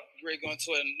you, Bob. Ready to go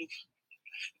into it.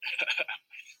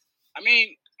 I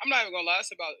mean, I'm not even gonna lie.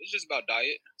 It's just about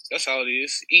diet. That's all it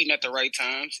is. Eating at the right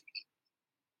times.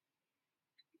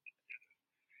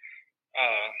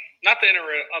 Not to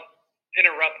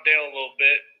interrupt Dale a little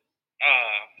bit.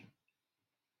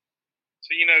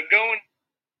 So going.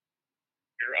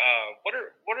 What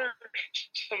are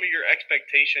some of your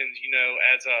expectations?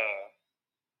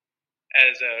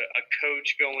 As a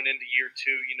coach going into year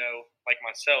two. Like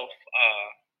myself.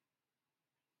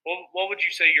 What would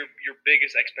you say your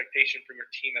biggest expectation from your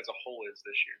team as a whole is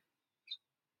this year?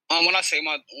 When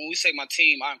we say my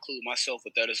team, I include myself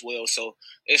with that as well. So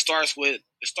it starts with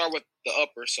the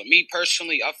upper. So me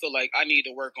personally, I feel like I need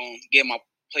to work on getting my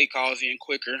play calls in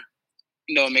quicker.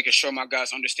 Making sure my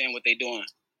guys understand what they're doing.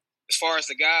 As far as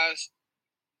the guys,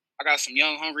 I got some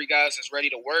young, hungry guys that's ready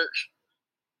to work.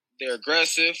 They're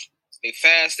aggressive. They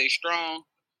fast. They strong.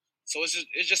 So it's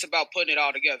just about putting it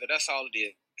all together. That's all it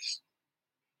is.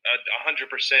 100%,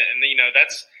 and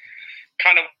that's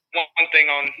kind of one thing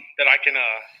that I can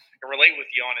relate with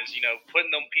you on is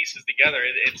putting them pieces together.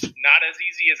 It's not as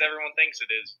easy as everyone thinks it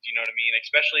is. You know what I mean?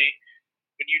 Especially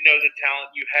when you know the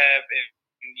talent you have,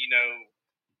 and you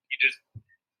just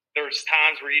there's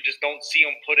times where you just don't see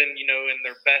them put in in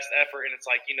their best effort, and it's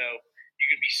like you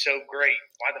could be so great.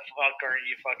 Why the fuck aren't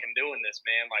you fucking doing this,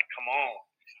 man? Like, come on.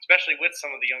 Especially with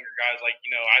some of the younger guys, like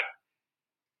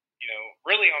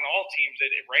really on all teams,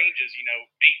 it ranges,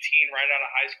 18 right out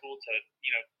of high school to,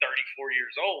 34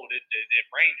 years old. It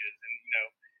ranges. And,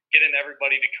 getting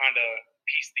everybody to kind of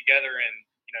piece together and,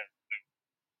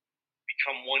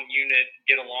 become one unit,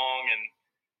 get along and,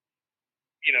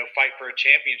 fight for a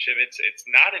championship. It's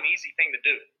not an easy thing to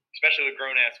do, especially with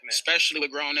grown-ass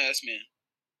men.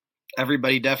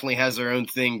 Everybody definitely has their own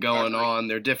thing going on.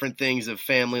 There are different things of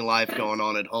family life going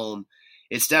on at home.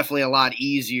 It's definitely a lot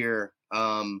easier,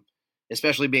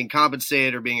 especially being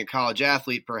compensated or being a college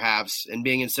athlete perhaps, and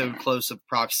being in so close of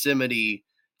proximity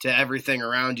to everything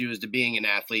around you as to being an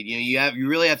athlete. You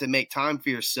really have to make time for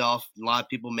yourself. A lot of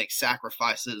people make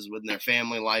sacrifices within their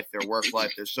family life, their work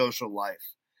life, their social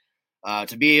life,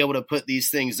 to be able to put these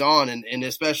things on. And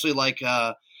especially like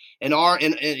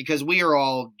because we are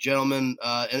all gentlemen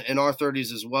in our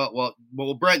 30s as well.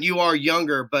 Well, Brent, you are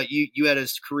younger, but you had a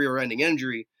career-ending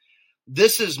injury.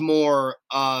 This is more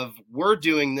of we're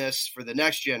doing this for the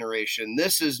next generation.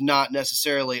 This is not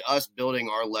necessarily us building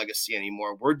our legacy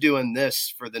anymore. We're doing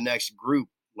this for the next group.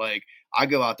 Like, I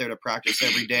go out there to practice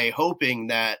every day hoping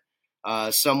that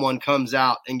someone comes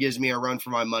out and gives me a run for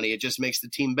my money. It just makes the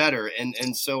team better,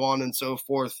 and so on and so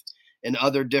forth, and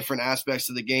other different aspects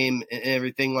of the game and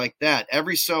everything like that.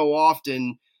 Every so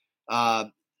often,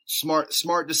 smart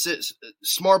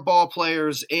ball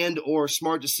players and or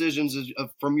smart decisions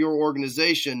from your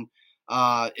organization,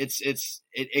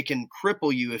 it can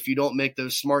cripple you if you don't make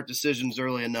those smart decisions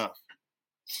early enough.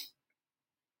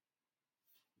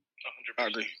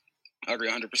 100%. I agree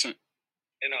 100%. And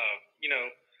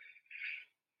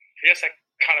I guess that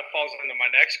kind of falls into my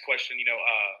next question.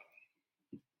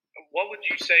 What would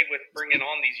you say with bringing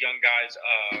on these young guys?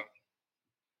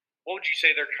 What would you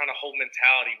say their kind of whole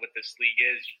mentality with this league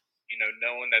is?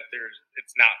 Knowing that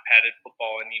it's not padded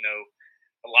football, and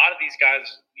a lot of these guys,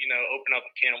 open up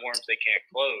a can of worms they can't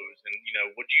close. And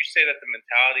would you say that the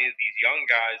mentality of these young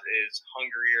guys is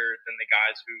hungrier than the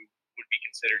guys who would be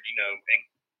considered,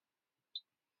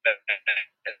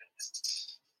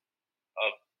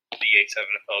 of the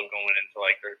A7FL going into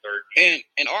like their third year? And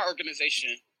in our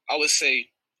organization, I would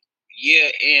say yeah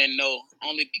and no,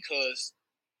 only because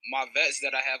my vets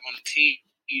that I have on the team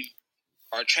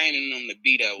are training them to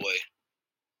be that way.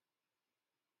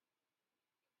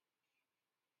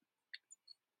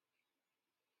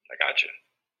 I got you.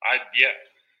 1,000%.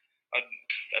 I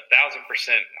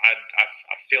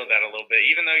feel that a little bit.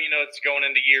 Even though it's going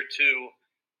into year two,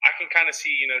 I can kind of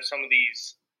see some of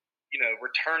these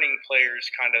returning players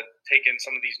kind of taking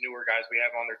some of these newer guys we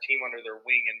have on their team under their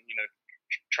wing and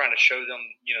trying to show them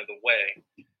the way.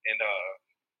 And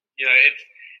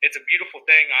it's a beautiful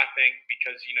thing, I think,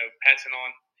 because passing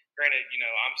on. Granted,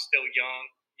 I'm still young.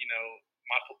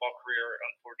 My football career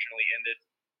unfortunately ended,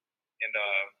 and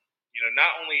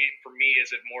not only for me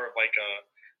is it more of like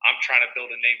I'm trying to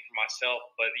build a name for myself,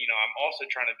 but I'm also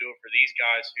trying to do it for these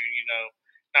guys who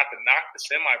not to knock the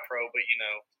semi-pro, but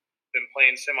been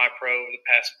playing semi-pro the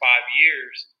past 5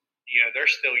 years. They're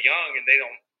still young and they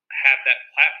don't have that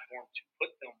platform to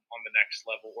put them on the next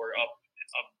level or up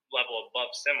a level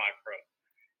above semi-pro,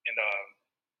 and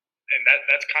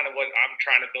that's kind of what I'm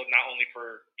trying to build, not only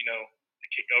for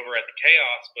over at the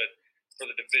Chaos, but for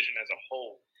the division as a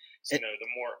whole. So,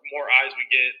 the more eyes we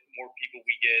get, more people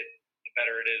we get, the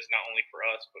better it is, not only for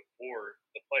us, but for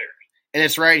the players. And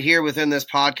it's right here within this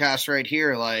podcast right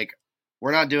here. Like,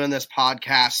 we're not doing this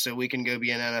podcast so we can go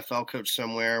be an NFL coach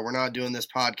somewhere. We're not doing this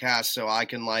podcast so I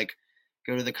can, like,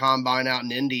 go to the combine out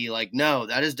in Indy. Like, no,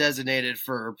 that is designated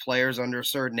for players under a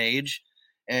certain age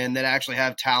and that actually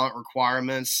have talent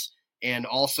requirements and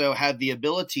also have the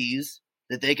abilities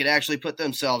that they could actually put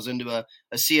themselves into a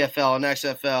CFL, an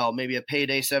XFL, maybe a paid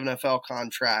A7FL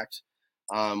contract.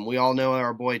 We all know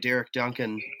our boy Derek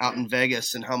Duncan out in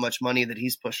Vegas and how much money that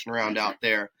he's pushing around out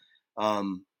there.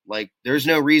 Like, there's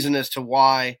no reason as to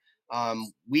why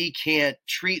we can't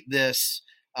treat this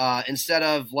instead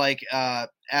of like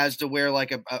as to where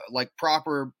like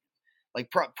proper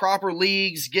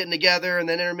leagues getting together and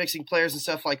then intermixing players and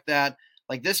stuff like that.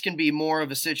 Like, this can be more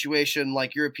of a situation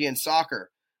like European soccer,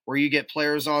 where you get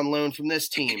players on loan from this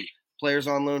team, players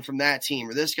on loan from that team,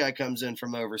 or this guy comes in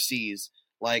from overseas.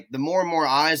 Like, the more and more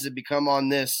eyes that become on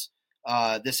this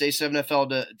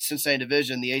A7FL Cincinnati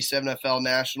division, the A7FL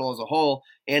National as a whole,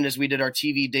 and as we did our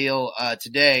TV deal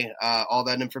today, all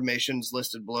that information is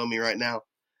listed below me right now.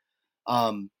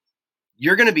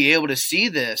 You're going to be able to see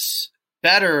this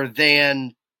better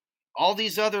than all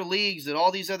these other leagues that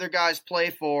all these other guys play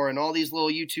for and all these little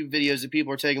YouTube videos that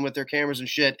people are taking with their cameras and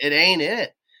shit. It ain't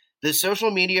it. The social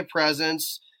media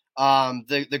presence,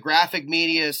 the graphic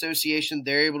media association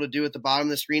they're able to do at the bottom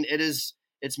of the screen,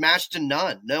 it's matched to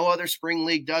none. No other spring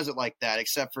league does it like that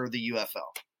except for the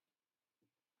UFL.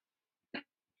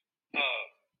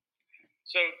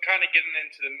 So kind of getting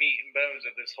into the meat and bones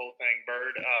of this whole thing,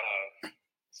 Bird,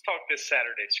 let's talk this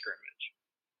Saturday scrimmage.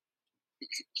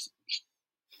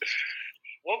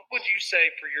 What would you say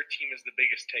for your team is the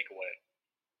biggest takeaway?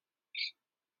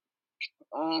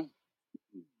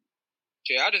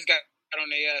 Okay, I just got on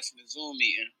their ass in the Zoom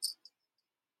meeting.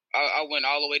 I went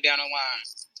all the way down the line.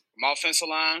 From offensive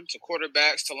line to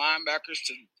quarterbacks to linebackers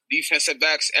to defensive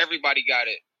backs. Everybody got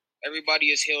it.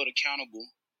 Everybody is held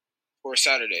accountable for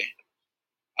Saturday.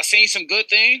 I seen some good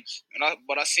things,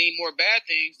 but I seen more bad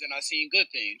things than I seen good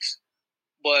things.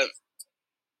 But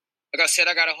like I said,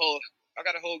 I gotta hold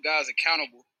guys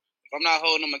accountable. If I'm not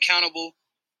holding them accountable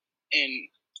and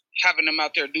having them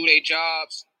out there do their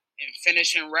jobs and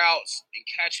finishing routes and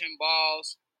catching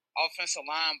balls, offensive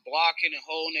line blocking and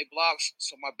holding their blocks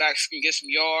so my backs can get some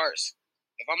yards.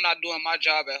 If I'm not doing my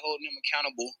job at holding them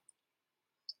accountable,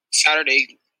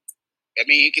 Saturday,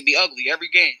 it can be ugly every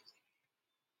game.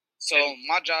 So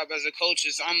my job as a coach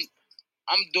is I'm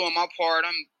doing my part.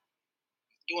 I'm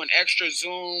doing extra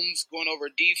Zooms, going over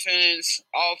defense,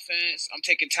 offense. I'm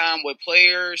taking time with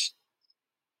players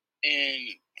and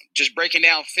just breaking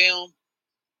down film.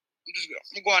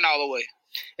 I'm going all the way.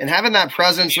 And having that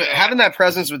presence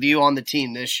with you on the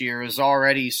team this year is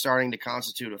already starting to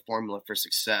constitute a formula for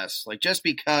success. Like, just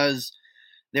because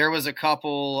there was a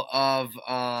couple of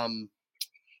I'm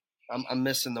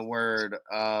missing the word,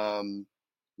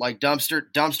 like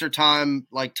dumpster time,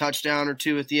 like touchdown or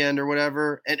two at the end or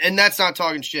whatever. And that's not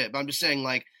talking shit, but I'm just saying,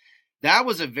 like, that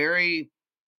was a very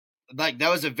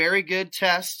good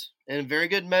test and a very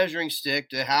good measuring stick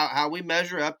to how we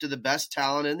measure up to the best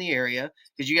talent in the area.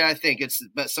 Because you got to think, it's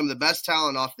some of the best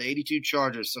talent off the 82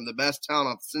 Chargers, some of the best talent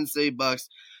off the Cincinnati Bucks,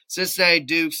 Cincinnati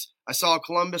Dukes. I saw a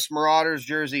Columbus Marauders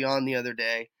jersey on the other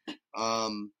day.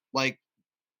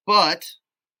 But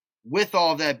with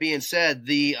all of that being said,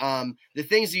 the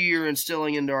things that you're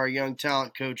instilling into our young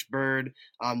talent, Coach Byrd,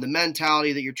 the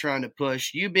mentality that you're trying to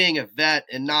push, you being a vet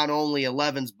in not only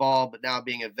 11's ball, but now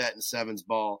being a vet in 7's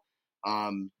ball,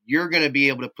 you're going to be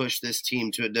able to push this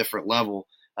team to a different level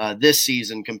this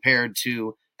season compared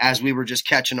to as we were just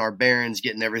catching our bearings,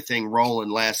 getting everything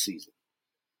rolling last season.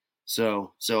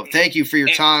 So thank you for your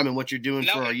time and what you're doing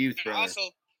for our youth, brother. Also,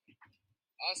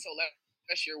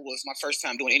 last year was my first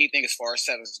time doing anything as far as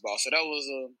 7's ball, so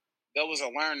that was a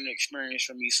learning experience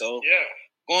for me. So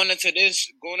going into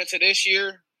this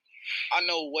year, I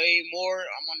know way more.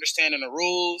 I'm understanding the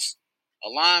rules,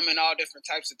 alignment, all different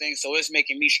types of things. So it's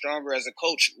making me stronger as a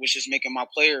coach, which is making my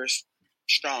players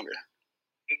stronger.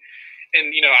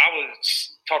 And I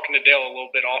was talking to Dale a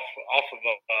little bit off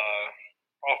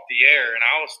the air, and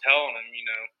I was telling him,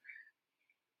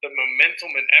 the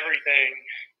momentum and everything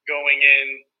going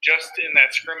in just in that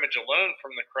scrimmage alone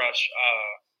from the Crush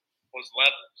was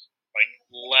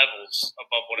levels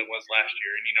above what it was last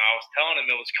year. And I was telling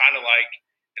him it was kind of like,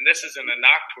 and this isn't a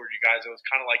knock toward you guys, it was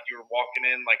kind of like you were walking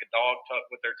in like a dog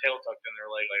with their tail tucked in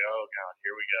their leg, like, oh God,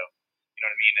 here we go. You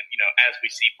know what I mean? And as we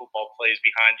see football plays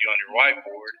behind you on your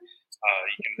whiteboard,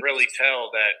 you can really tell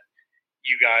that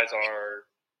you guys are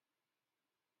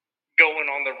going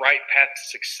on the right path to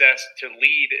success to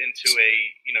lead into a,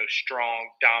 strong,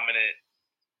 dominant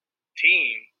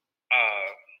team.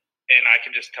 And I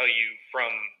can just tell you from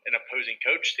an opposing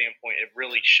coach standpoint, it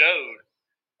really showed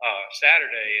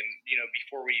Saturday. And,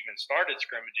 before we even started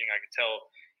scrimmaging, I could tell,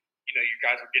 you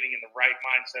guys were getting in the right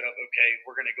mindset of, okay,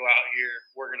 we're going to go out here.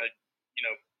 We're going to,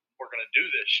 we're going to do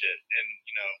this shit. And,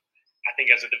 I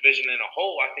think as a division in a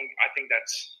whole, I think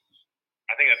that's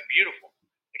beautiful,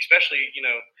 especially,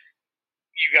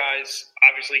 you guys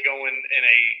obviously going in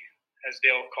a, as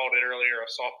Dale called it earlier, a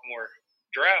sophomore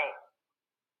drought.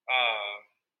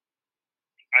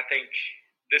 I think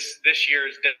this year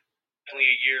is definitely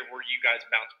a year where you guys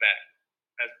bounce back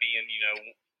as being,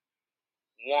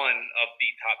 one of the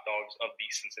top dogs of the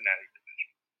Cincinnati division.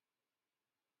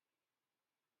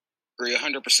 Agree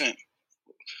 100%.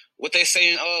 What they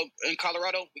say in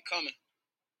Colorado, we coming.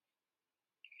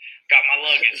 Got my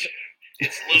luggage.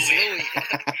 It's Louis.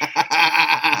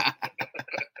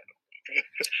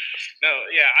 No,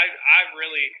 yeah, I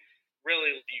really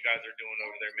what you guys are doing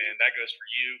over there, man. That goes for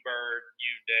you, Bird,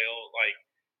 you, Dale. Like,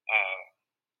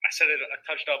 I said it, I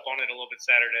touched up on it a little bit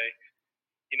Saturday.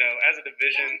 As a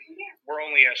division, we're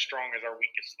only as strong as our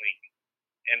weakest link.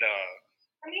 And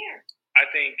I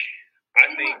think,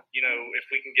 if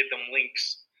we can get them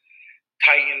links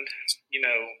tightened,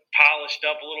 polished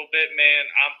up a little bit, man,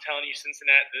 I'm telling you,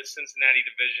 this Cincinnati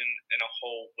division in a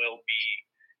whole will be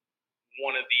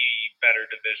one of the better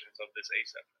divisions of this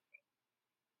A7.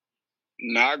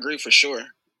 No, I agree for sure.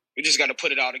 We just got to put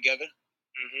it all together.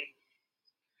 Mm-hmm.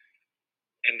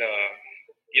 And,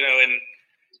 and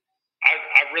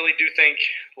I really do think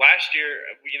last year,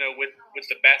 with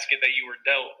the basket that you were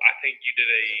dealt, I think you did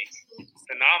a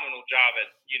phenomenal job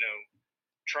at,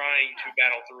 trying to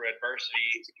battle through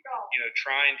adversity,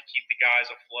 trying to keep the guys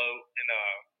afloat. And,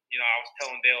 I was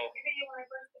telling Dale,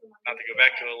 not to go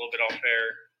back to it a little bit off air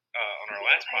on our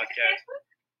last podcast,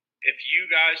 if you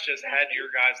guys just had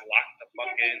your guys locked the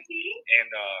fuck in and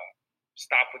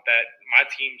stop with that, my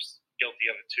team's guilty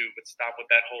of it too, but stop with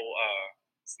that whole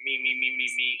me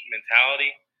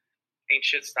mentality, ain't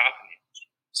shit stopping you.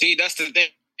 See, that's the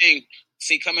thing.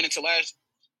 See, talking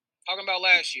about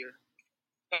last year,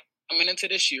 coming into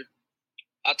this year,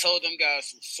 I told them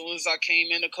guys as soon as I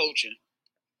came into coaching,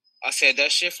 I said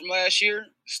that shit from last year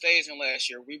stays in last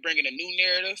year. We bringing a new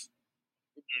narrative,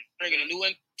 bringing a new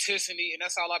intensity, and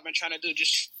that's all I've been trying to do.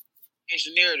 Just change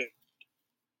the narrative,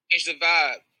 change the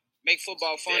vibe, make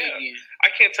football fun again. I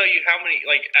can't tell you how many.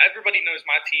 Like, everybody knows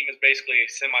my team is basically a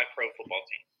semi-pro football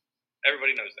team.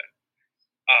 Everybody knows that.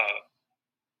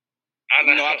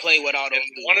 I play with all those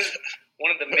dudes. One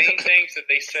of the main things that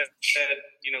they said,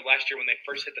 last year when they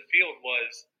first hit the field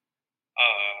was,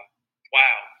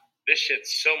 wow, this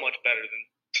shit's so much better than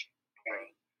pro.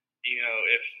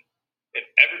 If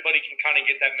everybody can kind of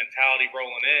get that mentality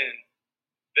rolling in,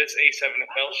 this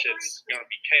A7FL shit's going to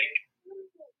be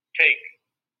cake.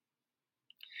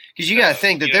 Because you got to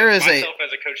think that there is myself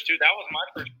as a coach too. That was my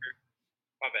first year.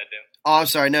 My bad, Dan. Oh, I'm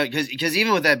sorry. No, because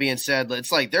even with that being said,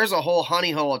 it's like there's a whole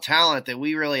honey hole of talent that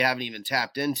we really haven't even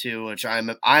tapped into, which I'm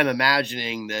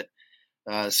imagining that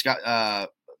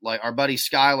like our buddy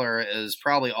Skyler is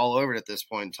probably all over it at this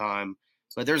point in time.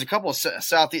 But there's a couple of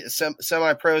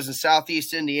semi-pros in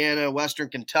Southeast Indiana, Western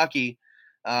Kentucky,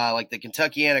 like the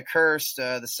Kentuckiana Cursed,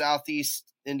 the Southeast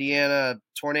Indiana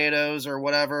Tornadoes or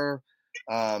whatever.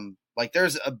 Like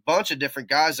there's a bunch of different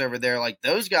guys over there. Like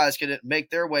those guys could make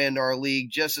their way into our league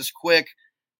just as quick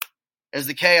as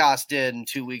the Chaos did in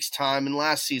 2 weeks' time in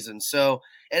last season. So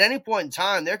at any point in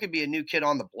time, there could be a new kid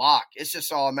on the block. It's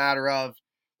just all a matter of,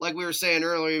 like we were saying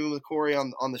earlier, even with Cory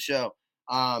on the show,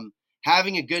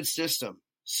 having a good system,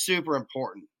 super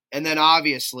important. And then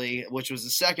obviously, which was the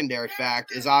secondary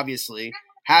fact, is obviously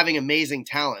having amazing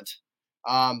talent.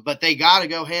 But they got to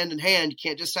go hand in hand. You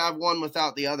can't just have one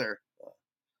without the other.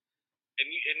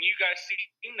 And you guys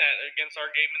seen that against our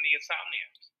game in the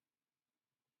Insomniacs.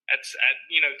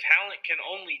 Talent can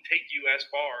only take you as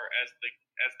far as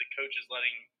the coach is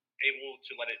able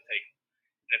to let it take.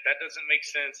 And if that doesn't make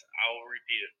sense, I will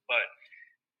repeat it. But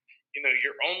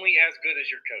you're only as good as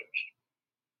your coach.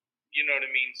 You know what I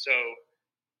mean? So,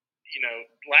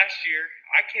 last year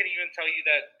I can't even tell you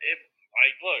that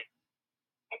look,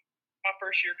 my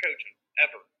first year coaching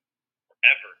ever.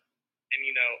 And,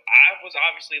 I was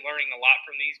obviously learning a lot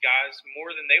from these guys,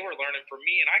 more than they were learning from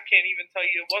me. And I can't even tell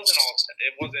you it wasn't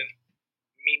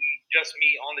just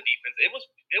me on the defense. It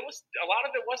was a lot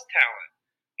of it was talent.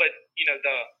 But,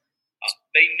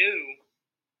 they knew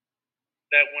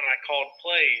that when I called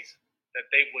plays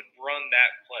that they would run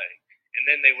that play and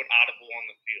then they would audible on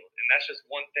the field. And that's just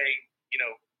one thing,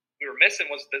 we were missing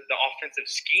was the offensive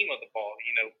scheme of the ball.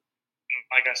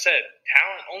 Like I said,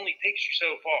 talent only takes you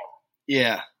so far.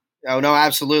 Yeah. Oh no,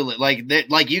 absolutely.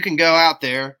 Like you can go out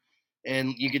there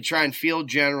and you could try and field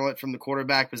general it from the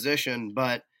quarterback position,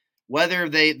 but whether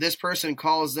this person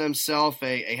calls themselves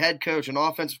a head coach, an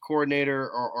offensive coordinator,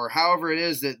 or however it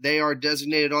is that they are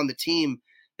designated on the team,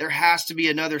 there has to be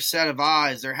another set of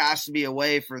eyes. There has to be a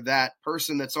way for that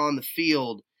person that's on the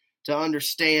field to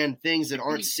understand things that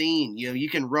aren't seen. You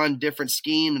can run different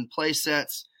scheme and play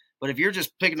sets, but if you're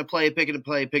just picking a play, it's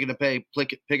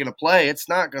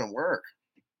not going to work.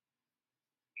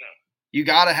 No. You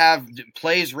got to have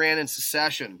plays ran in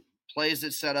succession, plays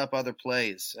that set up other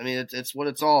plays. I mean, it's what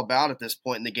it's all about at this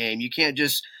point in the game. You can't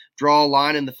just draw a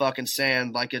line in the fucking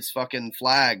sand like it's fucking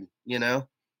flag, No.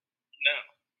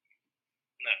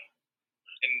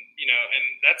 And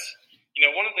that's,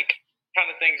 one of the kind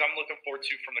of things I'm looking forward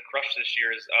to from the Crush this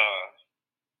year is,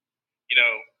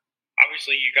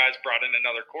 obviously you guys brought in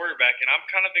another quarterback, and I'm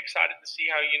kind of excited to see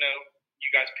how, you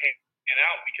guys pan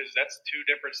out, because that's two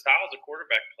different styles of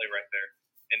quarterback play right there.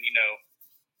 And,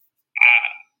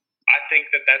 I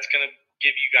think that's going to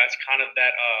give you guys kind of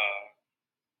that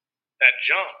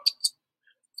jump,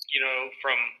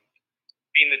 from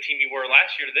being the team you were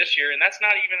last year to this year. And that's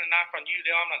not even a knock on you,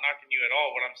 Dale. I'm not knocking you at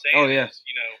all. What I'm saying is,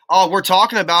 we're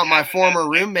talking about my former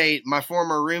roommate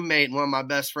and one of my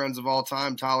best friends of all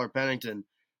time, Tyler Pennington,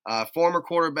 former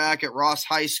quarterback at Ross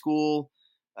High School,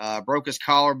 broke his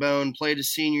collarbone, played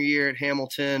his senior year at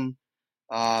Hamilton.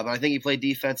 But I think he played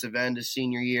defensive end his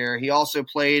senior year. He also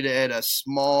played at a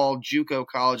small JUCO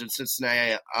college in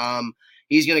Cincinnati.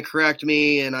 He's going to correct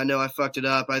me, and I know I fucked it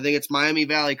up. I think it's Miami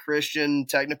Valley Christian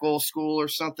Technical School or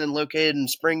something located in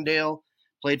Springdale.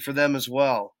 Played for them as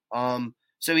well.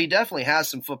 So he definitely has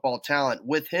some football talent.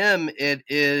 With him,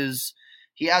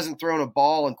 he hasn't thrown a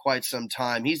ball in quite some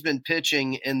time. He's been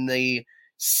pitching in the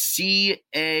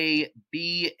CABA.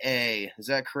 Is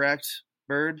that correct,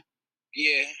 Byrd?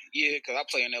 Yeah, because I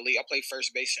play in that league. I play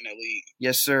first base in that league.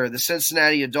 Yes, sir. The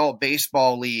Cincinnati Adult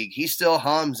Baseball League. He still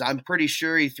hums. I'm pretty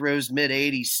sure he throws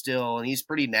mid-80s still, and he's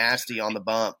pretty nasty on the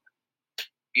bump.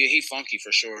 Yeah, he funky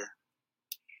for sure.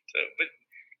 So, but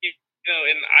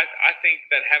and I think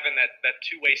that having that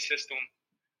two-way system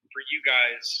for you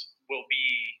guys will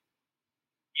be,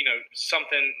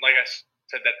 something, like I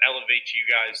said, that elevates you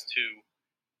guys to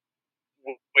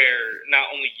where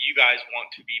not only you guys want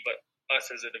to be, but us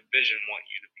as a division want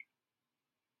you to be.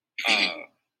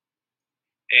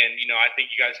 And, I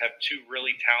think you guys have two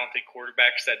really talented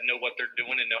quarterbacks that know what they're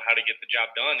doing and know how to get the job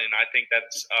done. And I think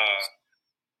that's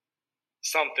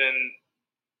something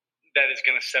that is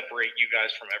going to separate you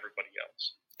guys from everybody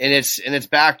else. And it's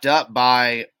backed up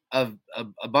by a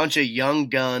bunch of young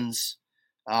guns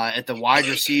at the wide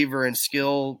receiver and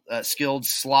skilled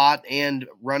slot and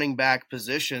running back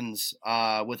positions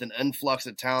with an influx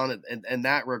of talent in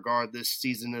that regard this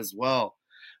season as well.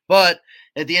 But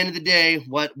at the end of the day,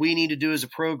 what we need to do as a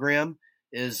program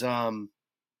is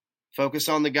focus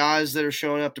on the guys that are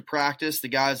showing up to practice, the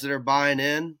guys that are buying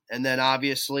in, and then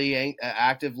obviously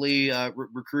actively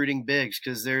recruiting bigs,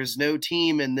 because there's no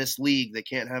team in this league that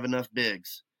can't have enough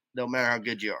bigs, no matter how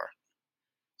good you are.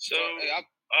 So,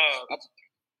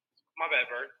 my bad,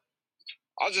 Byrd.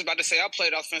 I was just about to say I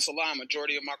played offensive line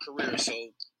majority of my career, so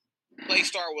play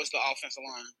start was the offensive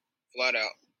line, flat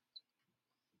out.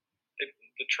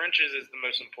 The trenches is the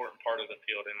most important part of the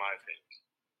field, in my opinion.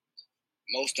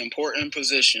 Most important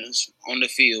positions on the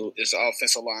field is the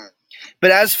offensive line.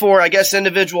 But as for, I guess,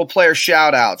 individual player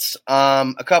shout-outs,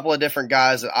 a couple of different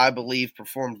guys that I believe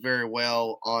performed very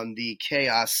well on the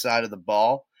chaos side of the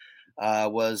ball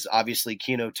was obviously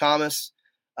Keno Thomas.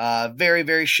 Very,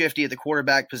 very shifty at the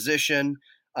quarterback position.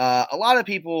 A lot of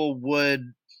people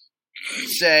would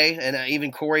say, and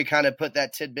even Cory kind of put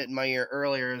that tidbit in my ear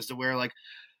earlier, as to where,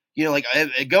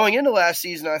 going into last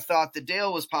season, I thought that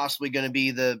Dale was possibly going to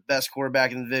be the best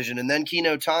quarterback in the division, and then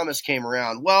Keno Thomas came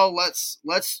around. Well, let's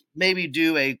maybe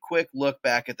do a quick look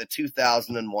back at the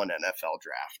 2001 NFL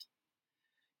draft.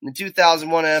 In the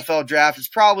 2001 NFL draft is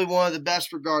probably one of the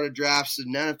best regarded drafts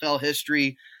in NFL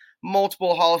history.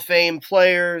 Multiple Hall of Fame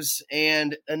players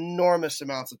and enormous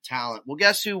amounts of talent. Well,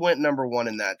 guess who went number one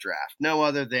in that draft? No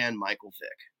other than Michael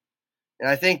Vick. And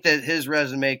I think that his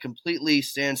resume completely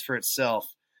stands for itself.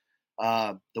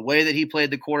 The way that he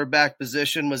played the quarterback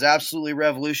position was absolutely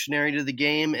revolutionary to the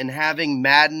game, and having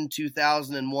Madden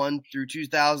 2001 through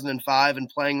 2005 and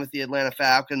playing with the Atlanta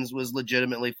Falcons was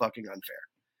legitimately fucking unfair.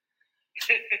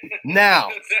 Now,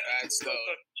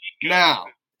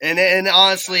 and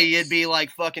honestly, it'd be like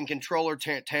fucking controller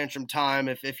tantrum time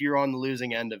if you're on the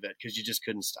losing end of it, because you just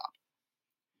couldn't stop.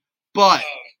 But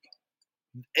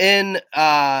In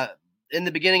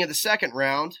the beginning of the second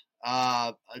round,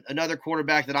 another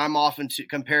quarterback that I'm often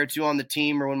compared to on the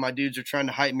team or when my dudes are trying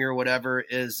to hype me or whatever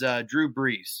is Drew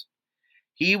Brees.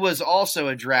 He was also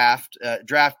a draft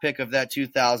pick of that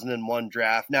 2001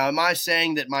 draft. Now, am I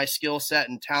saying that my skill set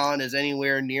and talent is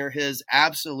anywhere near his?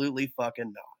 Absolutely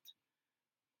fucking not.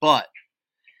 But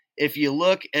if you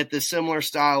look at the similar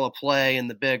style of play in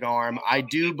the big arm, I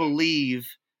do believe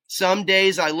some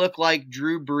days I look like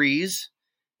Drew Brees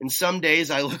and some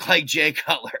days I look like Jay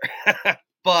Cutler.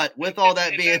 But with all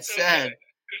that being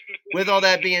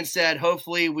said,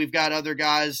 hopefully we've got other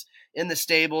guys in the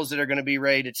stables that are going to be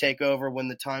ready to take over when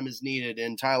the time is needed.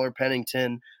 And Tyler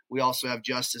Pennington, we also have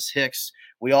Justice Hicks.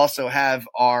 We also have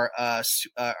our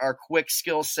quick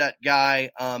skill set guy,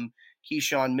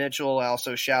 Keshawn Mitchell. I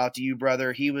also shout out to you,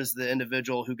 brother. He was the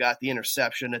individual who got the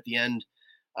interception at the end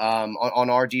on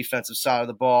our defensive side of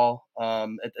the ball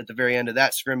at the very end of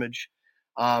that scrimmage.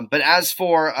 But as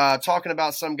for talking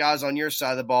about some guys on your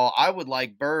side of the ball, I would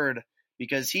like Byrd,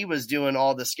 because he was doing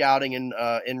all the scouting and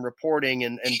reporting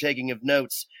and taking of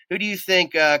notes. Who do you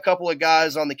think a couple of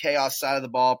guys on the Chaos side of the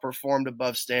ball performed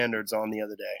above standards on the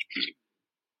other day?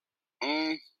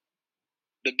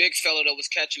 The big fella that was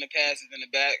catching the passes in the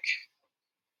back.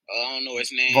 I don't know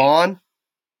his name. Vaughn.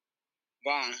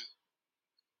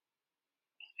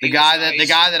 The guy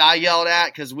that I yelled at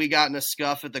because we got in a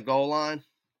scuff at the goal line.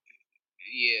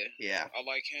 Yeah. I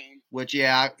like him. Which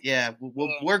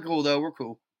we're cool though. We're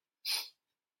cool.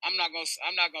 I'm not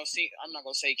gonna say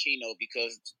Keno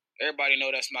because everybody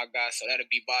know that's my guy, so that'd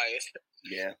be biased.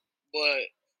 Yeah.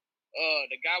 But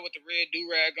the guy with the red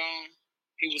do-rag on,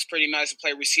 he was pretty nice to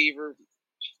play receiver,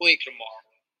 quick.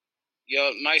 Yeah,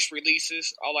 nice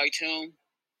releases. I liked him.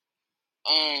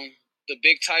 The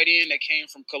big tight end that came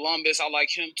from Columbus, I like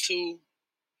him too.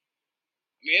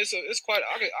 I mean, it's quite.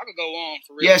 I could go on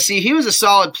for real. Yeah, see, he was a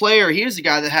solid player. He was the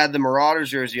guy that had the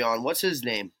Marauders jersey on. What's his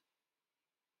name?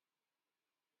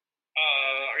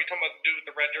 Are you talking about the dude with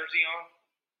the red jersey on?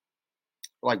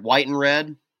 Like white and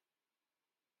red?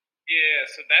 Yeah,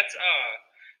 so that's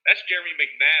Jeremy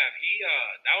McNabb. He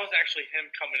that was actually him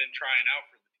coming and trying out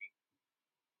for the team.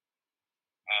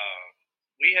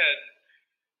 We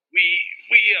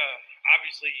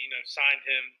obviously signed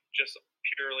him just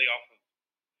purely off of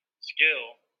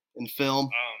skill and film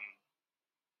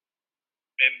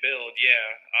and build,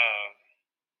 yeah.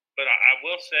 But I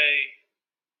will say,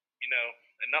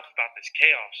 enough about this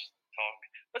chaos talk.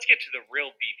 Let's get to the real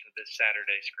beef of this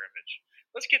Saturday scrimmage.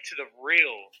 Let's get to the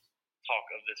real talk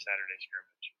of this Saturday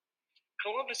scrimmage.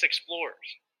 Columbus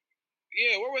Explorers.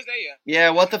 Yeah, where was they at?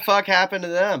 Yeah, what the fuck happened to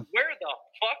them? Where the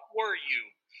fuck were you?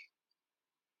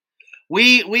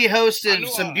 We hosted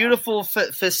some beautiful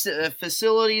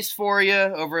facilities for you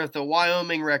over at the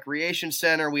Wyoming Recreation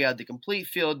Center. We had the complete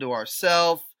field to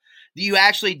ourselves. You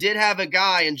actually did have a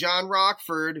guy in John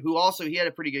Rockford who also, he had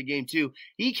a pretty good game too.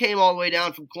 He came all the way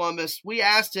down from Columbus. We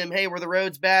asked him, hey, were the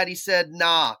roads bad? He said,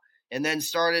 nah. And then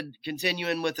started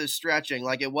continuing with his stretching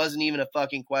like it wasn't even a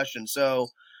fucking question.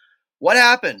 So what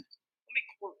happened? Let me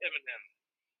quote Eminem.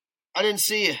 I didn't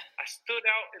see you. I stood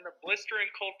out in the blistering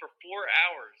cold for 4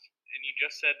 hours and you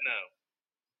just said no.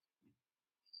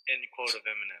 End quote of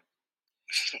Eminem.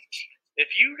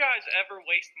 If you guys ever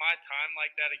waste my time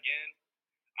like that again,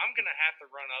 I'm going to have to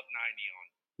run up 90 on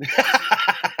you.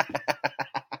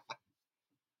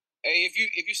 Hey,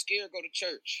 if you scared, go to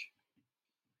church.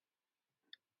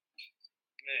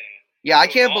 Man. Yeah, I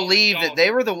can't believe that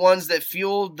they were the ones that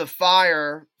fueled the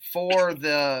fire for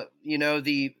the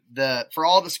for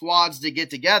all the squads to get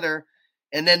together,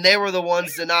 and then they were the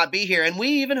ones to not be here, and we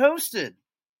even hosted.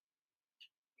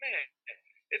 Man,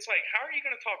 it's like, how are you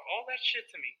going to talk all that shit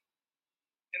to me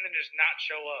and then just not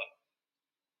show up?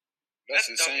 That's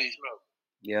insane. Smoke.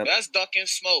 Yeah, that's ducking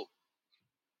smoke.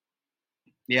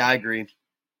 Yeah, I agree.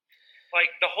 Like,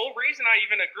 the whole reason I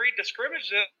even agreed to scrimmage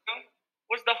them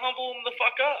was to humble them the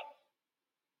fuck up.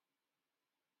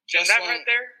 Just that right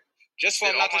there? Just for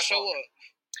them not to show up.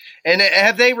 And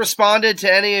have they responded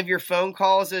to any of your phone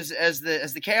calls as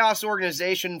the Chaos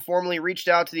organization formally reached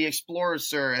out to the Explorers,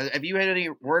 sir? Have you had any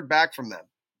word back from them?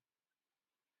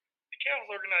 The Chaos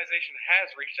organization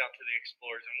has reached out to the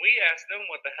Explorers, and we asked them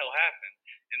what the hell happened.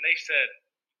 And they said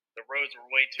the roads were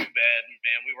way too bad,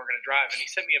 man, we weren't going to drive. And he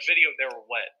sent me a video. They were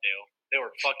wet, Dale. They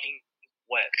were fucking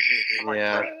wet.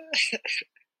 Yeah.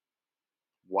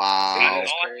 Wow. And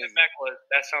all I sent back was,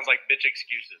 that sounds like bitch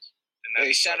excuses. And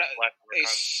that's shout out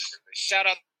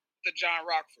to John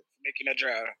Rockford for making that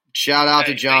drive. Shout out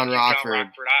to John Rockford. I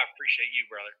appreciate you,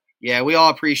 brother. Yeah, we all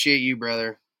appreciate you,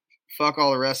 brother. Fuck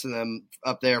all the rest of them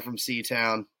up there from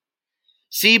C-Town.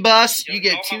 C-Bus, you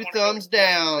get 2 thumbs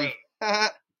down.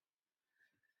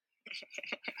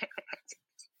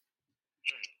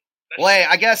 Well, hey,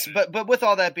 I guess, but with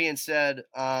all that being said,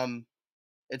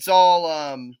 it's all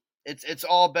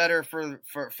better for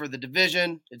the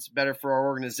division. It's better for our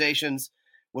organizations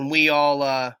when we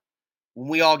all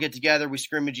get together. We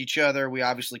scrimmage each other. We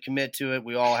obviously commit to it.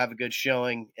 We all have a good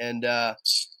showing, and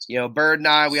Byrd and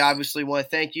I, we obviously want to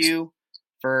thank you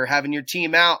for having your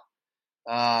team out,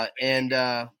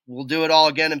 and we'll do it all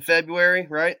again in February,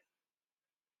 right?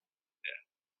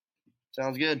 Yeah,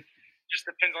 sounds good. Just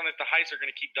depends on if the Heights are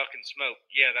going to keep ducking smoke.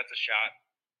 Yeah, that's a shot.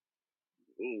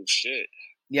 Ooh, shit.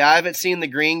 Yeah, I haven't seen the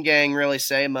Green Gang really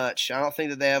say much. I don't think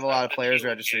that they have a lot of players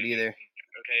registered either. Okay,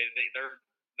 they're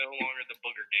no longer the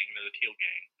Booger Gang. They're the Teal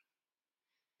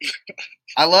Gang.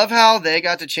 I love how they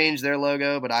got to change their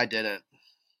logo, but I didn't.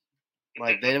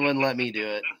 Like, they wouldn't let me do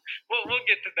it. We'll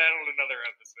get to that on another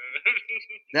episode.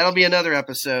 That'll be another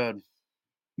episode.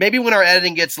 Maybe when our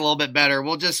editing gets a little bit better,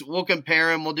 we'll compare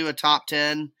them. We'll do a top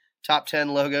 10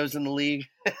 logos in the league.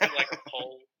 Like a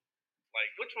poll.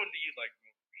 Like, which one do you like?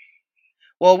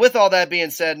 Well, with all that being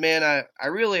said, man, I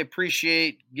really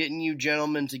appreciate getting you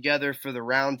gentlemen together for the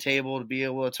round table to be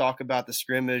able to talk about the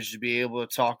scrimmage, to be able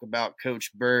to talk about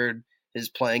Coach Byrd, his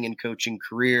playing and coaching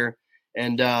career.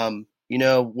 And,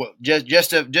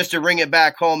 just to bring it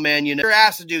back home, man, we were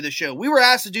asked to do the show. We were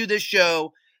asked to do this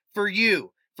show for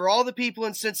you, for all the people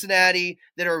in Cincinnati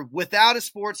that are without a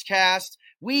sportscast.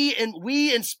 We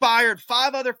inspired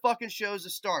 5 other fucking shows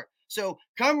to start. So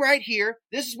come right here.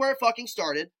 This is where it fucking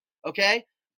started. Okay?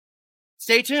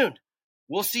 Stay tuned.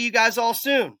 We'll see you guys all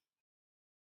soon. Don't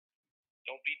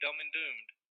be dumb and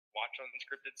doomed. Watch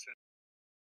Unscripted Cincy.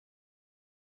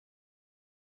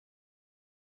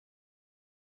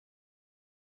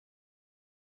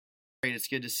 Great. It's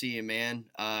good to see you, man.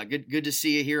 Good to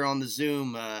see you here on the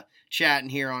Zoom, chatting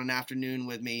here on an afternoon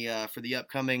with me for the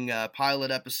upcoming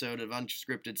pilot episode of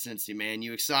Unscripted Cincy, man.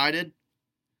 You excited?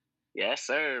 Yes,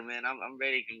 sir, man. I'm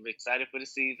ready. I'm excited for the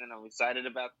season. I'm excited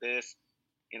about this.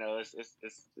 I'm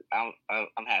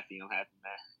happy. I'm happy,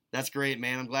 man. That's great,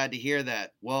 man. I'm glad to hear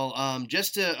that. Well,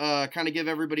 just to kind of give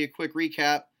everybody a quick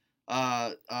recap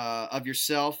of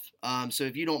yourself. So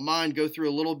if you don't mind, go through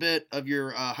a little bit of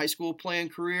your high school playing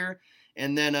career,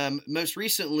 and then most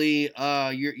recently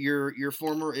your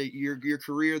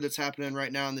career that's happening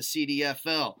right now in the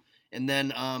CDFL, and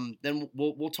then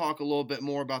we'll talk a little bit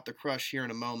more about the Crush here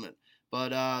in a moment.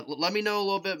 But let me know a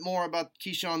little bit more about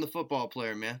Keshawn, the football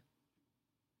player, man.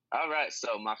 All right.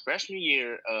 So my freshman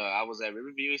year, I was at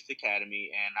Riverview East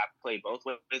Academy, and I played both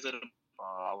ways of the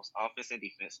I was offense and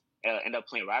defense. Ended up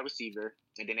playing wide receiver,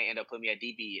 and then they ended up putting me at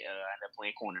DB. I ended up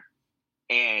playing corner.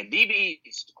 And DB,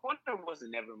 corner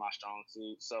wasn't never my strong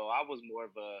suit, so I was more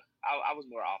of I was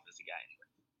more offensive guy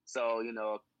anyway. So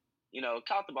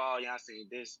caught the ball, got some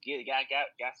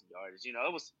yardage. It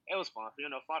was fun,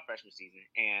 fun freshman season.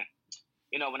 And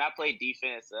when I played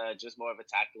defense, just more of a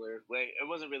tackler. It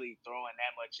wasn't really throwing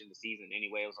that much in the season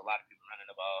anyway. It was a lot of people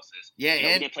running the ball.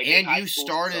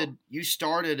 You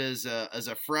started as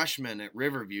a freshman at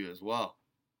Riverview as well.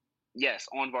 Yes,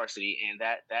 on varsity, and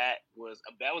that was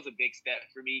a big step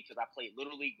for me because I played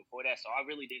Little League before that, so I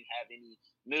really didn't have any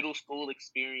middle school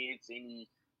experience, none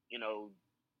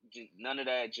of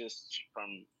that. Just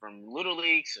from Little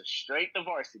League to straight to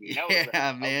varsity. That was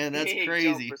that's big crazy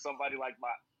jump for somebody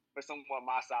for someone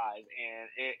my size,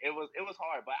 and it was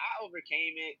hard, but I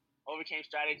overcame it. Overcame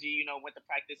strategy, went to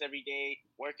practice every day,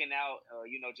 working out,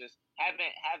 just having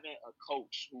a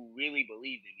coach who really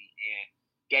believed in me and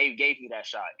gave me that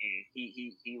shot, and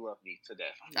he loved me to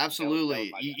death.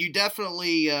 Absolutely. You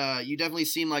definitely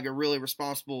seem like a really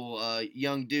responsible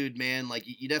young dude, man. Like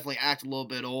you definitely act a little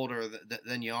bit older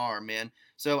than you are, man.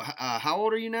 So how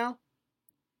old are you now?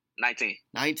 19.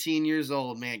 19 years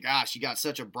old, man. Gosh, you got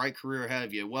such a bright career ahead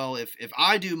of you. Well, if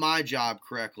I do my job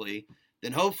correctly,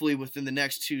 then hopefully within the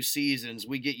next 2 seasons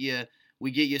we get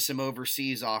you some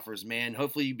overseas offers, man.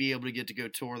 Hopefully you'll be able to get to go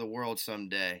tour the world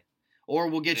someday. Or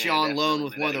we'll get you on loan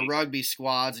with one of the rugby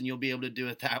squads, and you'll be able to do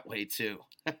it that way too.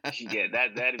 Yeah,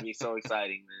 that'd be so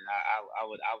exciting, man. I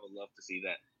would love to see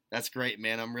that. That's great,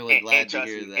 man. I'm really glad to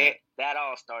hear that. That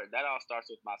all starts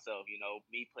with myself.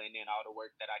 Me putting in all the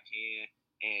work that I can,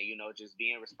 and just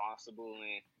being responsible,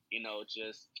 and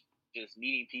just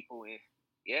meeting people, and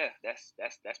yeah, that's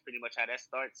pretty much how that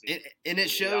starts. And it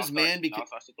shows, man, because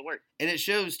and it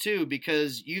shows too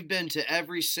because you've been to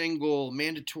every single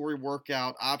mandatory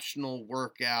workout, optional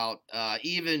workout,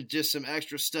 even just some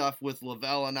extra stuff with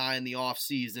Lavelle and I in the off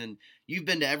season. You've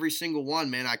been to every single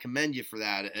one, man. I commend you for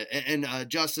that, and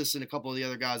Justice and a couple of the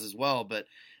other guys as well. But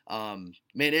man,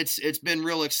 it's been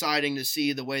real exciting to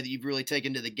see the way that you've really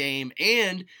taken to the game,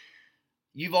 and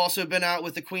you've also been out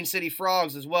with the Queen City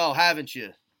Frogs as well, haven't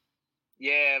you?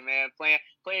 Yeah, man.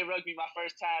 Playing rugby my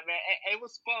first time, man. It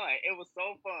was fun. It was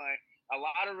so fun. A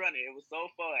lot of running. It was so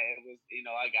fun. It was,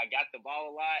 I got the ball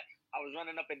a lot. I was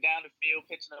running up and down the field,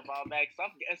 pitching the ball back.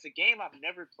 It's a game I've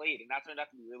never played, and I turned out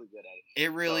to be really good at it.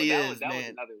 It really is, that man. was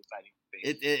another exciting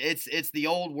thing. It's the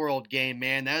old world game,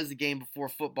 man. That was the game before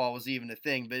football was even a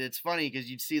thing. But it's funny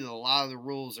because you'd see that a lot of the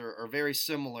rules are very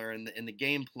similar in the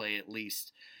gameplay, at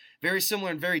least. Very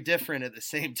similar and very different at the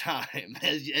same time,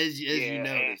 as you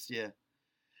notice, yeah.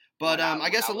 But I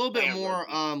guess a little bit more.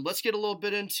 Let's get a little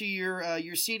bit into your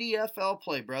CDFL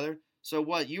play, brother. So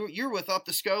what you're with Up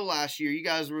the Sco last year? You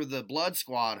guys were the Blood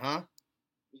Squad, huh?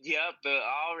 Yep, the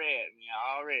all red, man,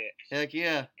 all red. Heck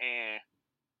yeah! And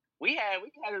we had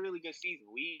a really good season.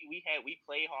 We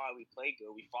played hard, we played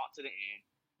good, we fought to the end,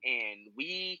 and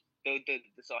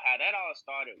so how that all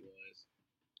started was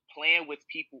playing with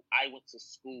people I went to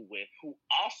school with who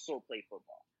also play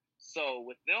football. So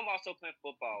with them also playing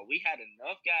football, we had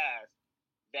enough guys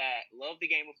that loved the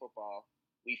game of football.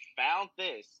 We found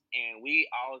this, and we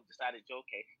all decided,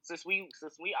 okay, since we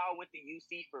all went to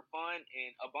UC for fun,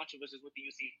 and a bunch of us just went to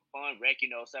UC for fun, rec,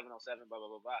 707, blah, blah,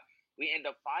 blah, blah. We end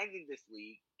up finding this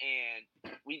league,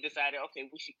 and we decided, okay,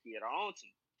 we should create our own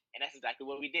team. And that's exactly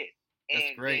what we did.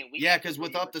 That's great. Yeah, because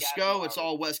with Up the Sco, it's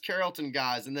all West Carrollton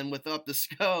guys. And then with Up the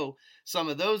Sco, some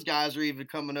of those guys are even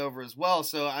coming over as well.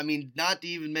 So, I mean, not to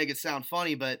even make it sound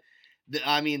funny, but, the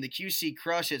QC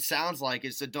Crush, it sounds like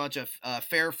it's a bunch of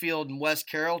Fairfield and West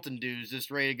Carrollton dudes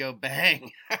just ready to go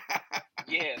bang.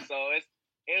 Yeah, so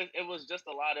it was just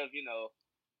a lot of,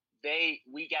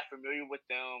 we got familiar with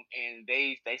them, and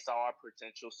they saw our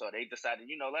potential, so they decided,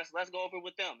 let's go over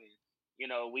with them. And,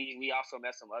 we also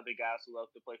met some other guys who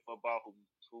love to play football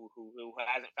who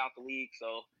hasn't found the league.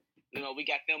 So, we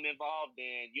got them involved,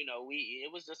 and,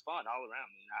 it was just fun all around.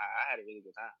 I had a really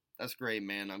good time. That's great,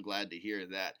 man. I'm glad to hear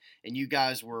that. And you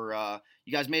guys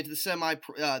made to the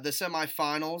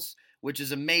semifinals, which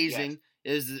is amazing.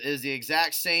 Yes. Is the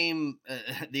exact same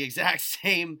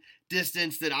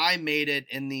distance that I made it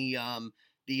in the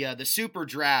super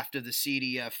draft of the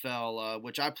CDFL,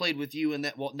 which I played with you in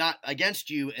that. Well, not against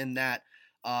you in that.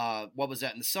 What was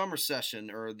that, in the summer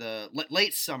session or the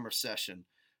late summer session?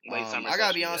 I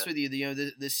gotta be honest with you.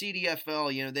 The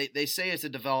CDFL, they say it's a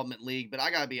development league, but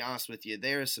I gotta be honest with you.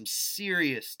 There is some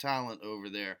serious talent over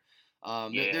there.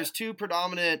 There's two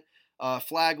predominant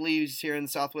flag leagues here in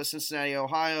Southwest Cincinnati,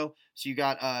 Ohio. So you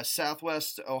got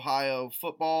Southwest Ohio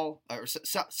football, or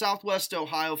Southwest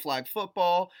Ohio flag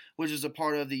football, which is a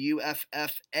part of the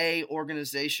UFFA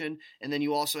organization, and then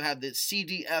you also have the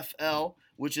CDFL,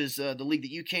 which is the league that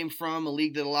you came from, a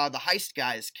league that a lot of the Heist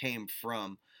guys came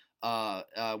from.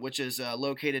 Which is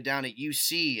located down at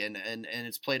UC, and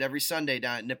it's played every Sunday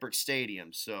down at Nippert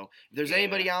Stadium. So if there's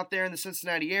anybody out there in the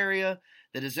Cincinnati area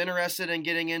that is interested in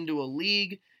getting into a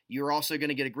league, you're also going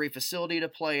to get a great facility to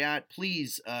play at.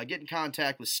 Please get in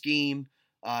contact with Scheme.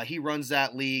 He runs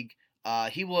that league.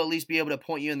 He will at least be able to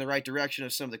point you in the right direction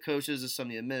of some of the coaches and some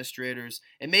of the administrators.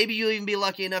 And maybe you'll even be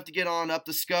lucky enough to get on Up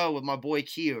the Sco with my boy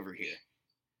Key over here.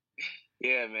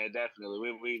 Yeah, man, definitely.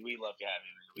 We love to have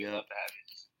you. We love to have you.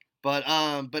 But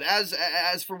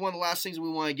as for one of the last things we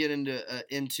want to get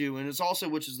into, and it's also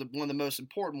which is one of the most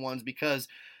important ones, because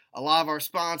a lot of our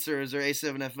sponsors are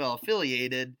A7FL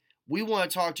affiliated. We want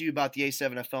to talk to you about the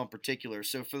A7FL in particular.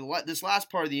 So for this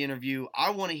last part of the interview, I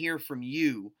want to hear from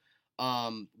you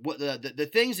what the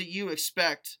things that you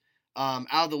expect out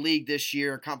of the league this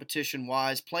year, competition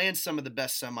wise, playing some of the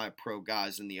best semi-pro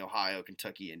guys in the Ohio,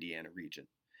 Kentucky, Indiana region.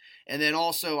 And then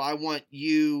also, I want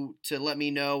you to let me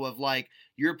know of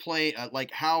your play,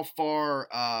 how far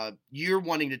you're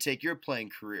wanting to take your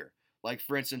playing career. Like,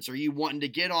 for instance, are you wanting to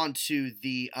get onto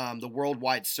the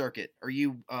worldwide circuit? Are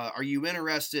you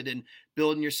interested in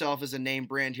building yourself as a name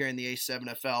brand here in the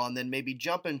A7FL, and then maybe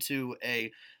jump into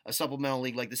a supplemental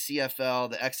league like the CFL,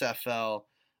 the XFL?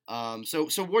 So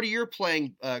what are your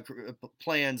playing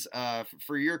plans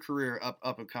for your career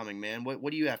up and coming, man?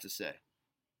 What do you have to say?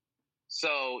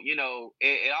 So,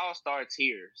 it all starts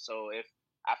here. So if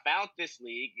I found this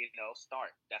league,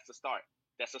 start. That's a start.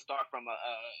 That's a start from a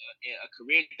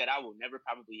career that I will never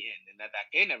probably end, and that I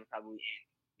can never probably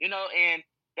end. And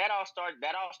that all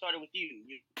started with you.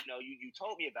 You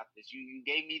told me about this. You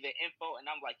gave me the info, and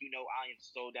I'm like, I am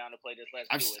so down to play this. Let's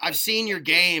do it. I've seen your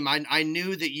game. I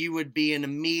knew that you would be an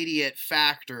immediate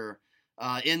factor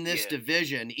in this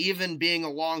division, even being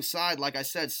alongside, like I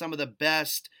said, some of the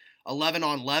best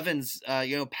 11-on-11s,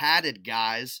 padded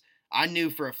guys. I knew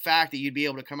for a fact that you'd be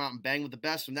able to come out and bang with the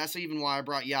best of them. That's even why I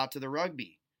brought you out to the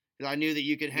rugby, because I knew that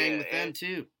you could hang with them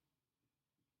too.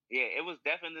 Yeah, it was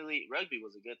definitely rugby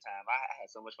was a good time. I had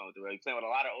so much fun with the rugby, playing with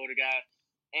a lot of older guys.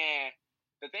 And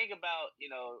the thing about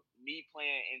me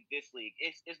playing in this league,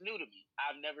 it's new to me.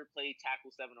 I've never played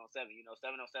tackle 7-on-7.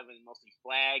 7-on-7 is mostly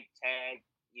flag, tag.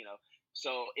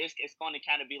 So it's fun to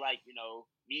kind of be like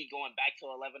me going back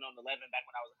to 11-on-11 back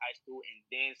when I was in high school, and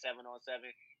then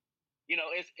 7-on-7.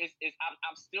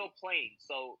 I'm still playing.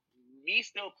 So me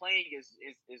still playing is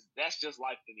that's just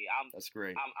life to me. That's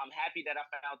great. I'm happy that I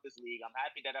found this league. I'm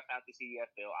happy that I found the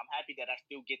CDFL. I'm happy that I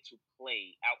still get to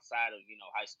play outside of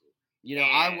high school.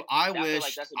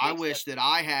 I wish that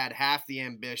I had half the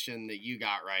ambition that you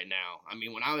got right now. I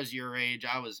mean, when I was your age,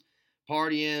 I was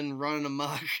partying, running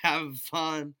amok, having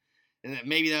fun. And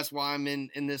maybe that's why I'm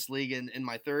in this league in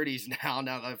my 30s now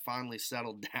that I've finally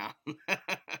settled down.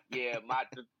 Yeah, my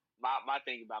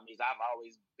thing about me is I've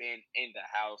always been in the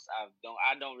house.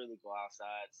 I don't really go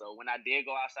outside. So when I did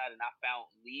go outside and I found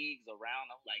leagues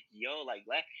around, I'm like, yo, like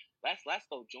let's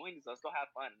go join this. Let's go have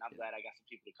fun. And I'm glad I got some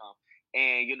people to come.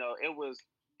 And it was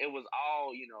all it was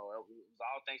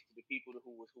all thanks to the people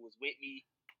who was with me,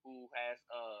 who has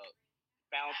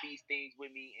found these things with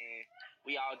me, and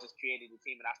we all just created a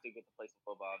team, and I still get to play some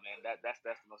football, man. That's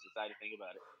the most exciting thing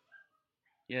about it.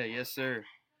 Yeah, yes, sir.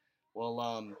 Well,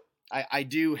 I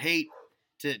do hate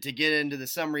to get into the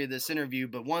summary of this interview,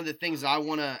 but one of the things I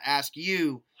want to ask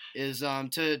you is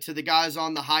to the guys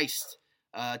on the heist,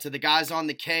 to the guys on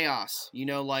the chaos.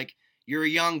 Like you're a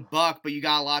young buck, but you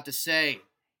got a lot to say.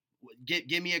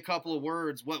 Give me a couple of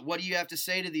words. What do you have to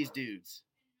say to these dudes?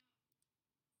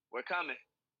 We're coming,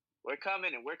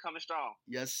 and we're coming strong.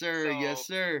 Yes, sir. So, yes,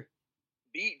 sir.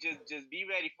 Just be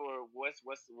ready for what's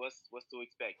to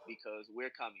expect, because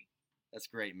we're coming. That's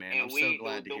great, man. I'm so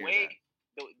glad to hear that.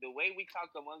 The way we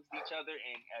talk amongst each other,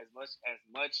 and as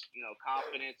much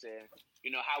confidence, and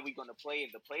how we're gonna play,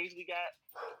 and the plays we got,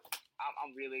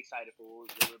 I'm really excited for what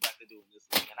we're about to do in this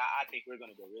league, and I think we're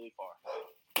gonna go really far.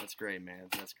 That's great, man.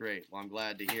 That's great. Well, I'm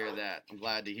glad to hear that.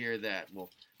 Well,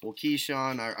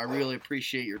 Keshawn, I really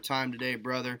appreciate your time today,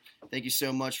 brother. Thank you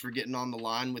so much for getting on the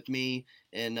line with me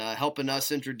and helping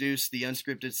us introduce the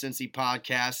Unscripted Cincy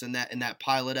podcast and that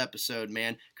pilot episode,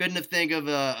 man. Couldn't have think of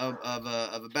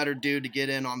a better dude to get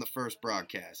in on the first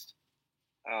broadcast.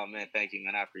 Oh man, thank you,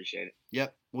 man. I appreciate it.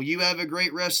 Yep. Well, you have a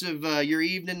great rest of your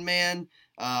evening, man.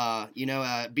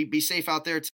 Be safe out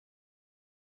there.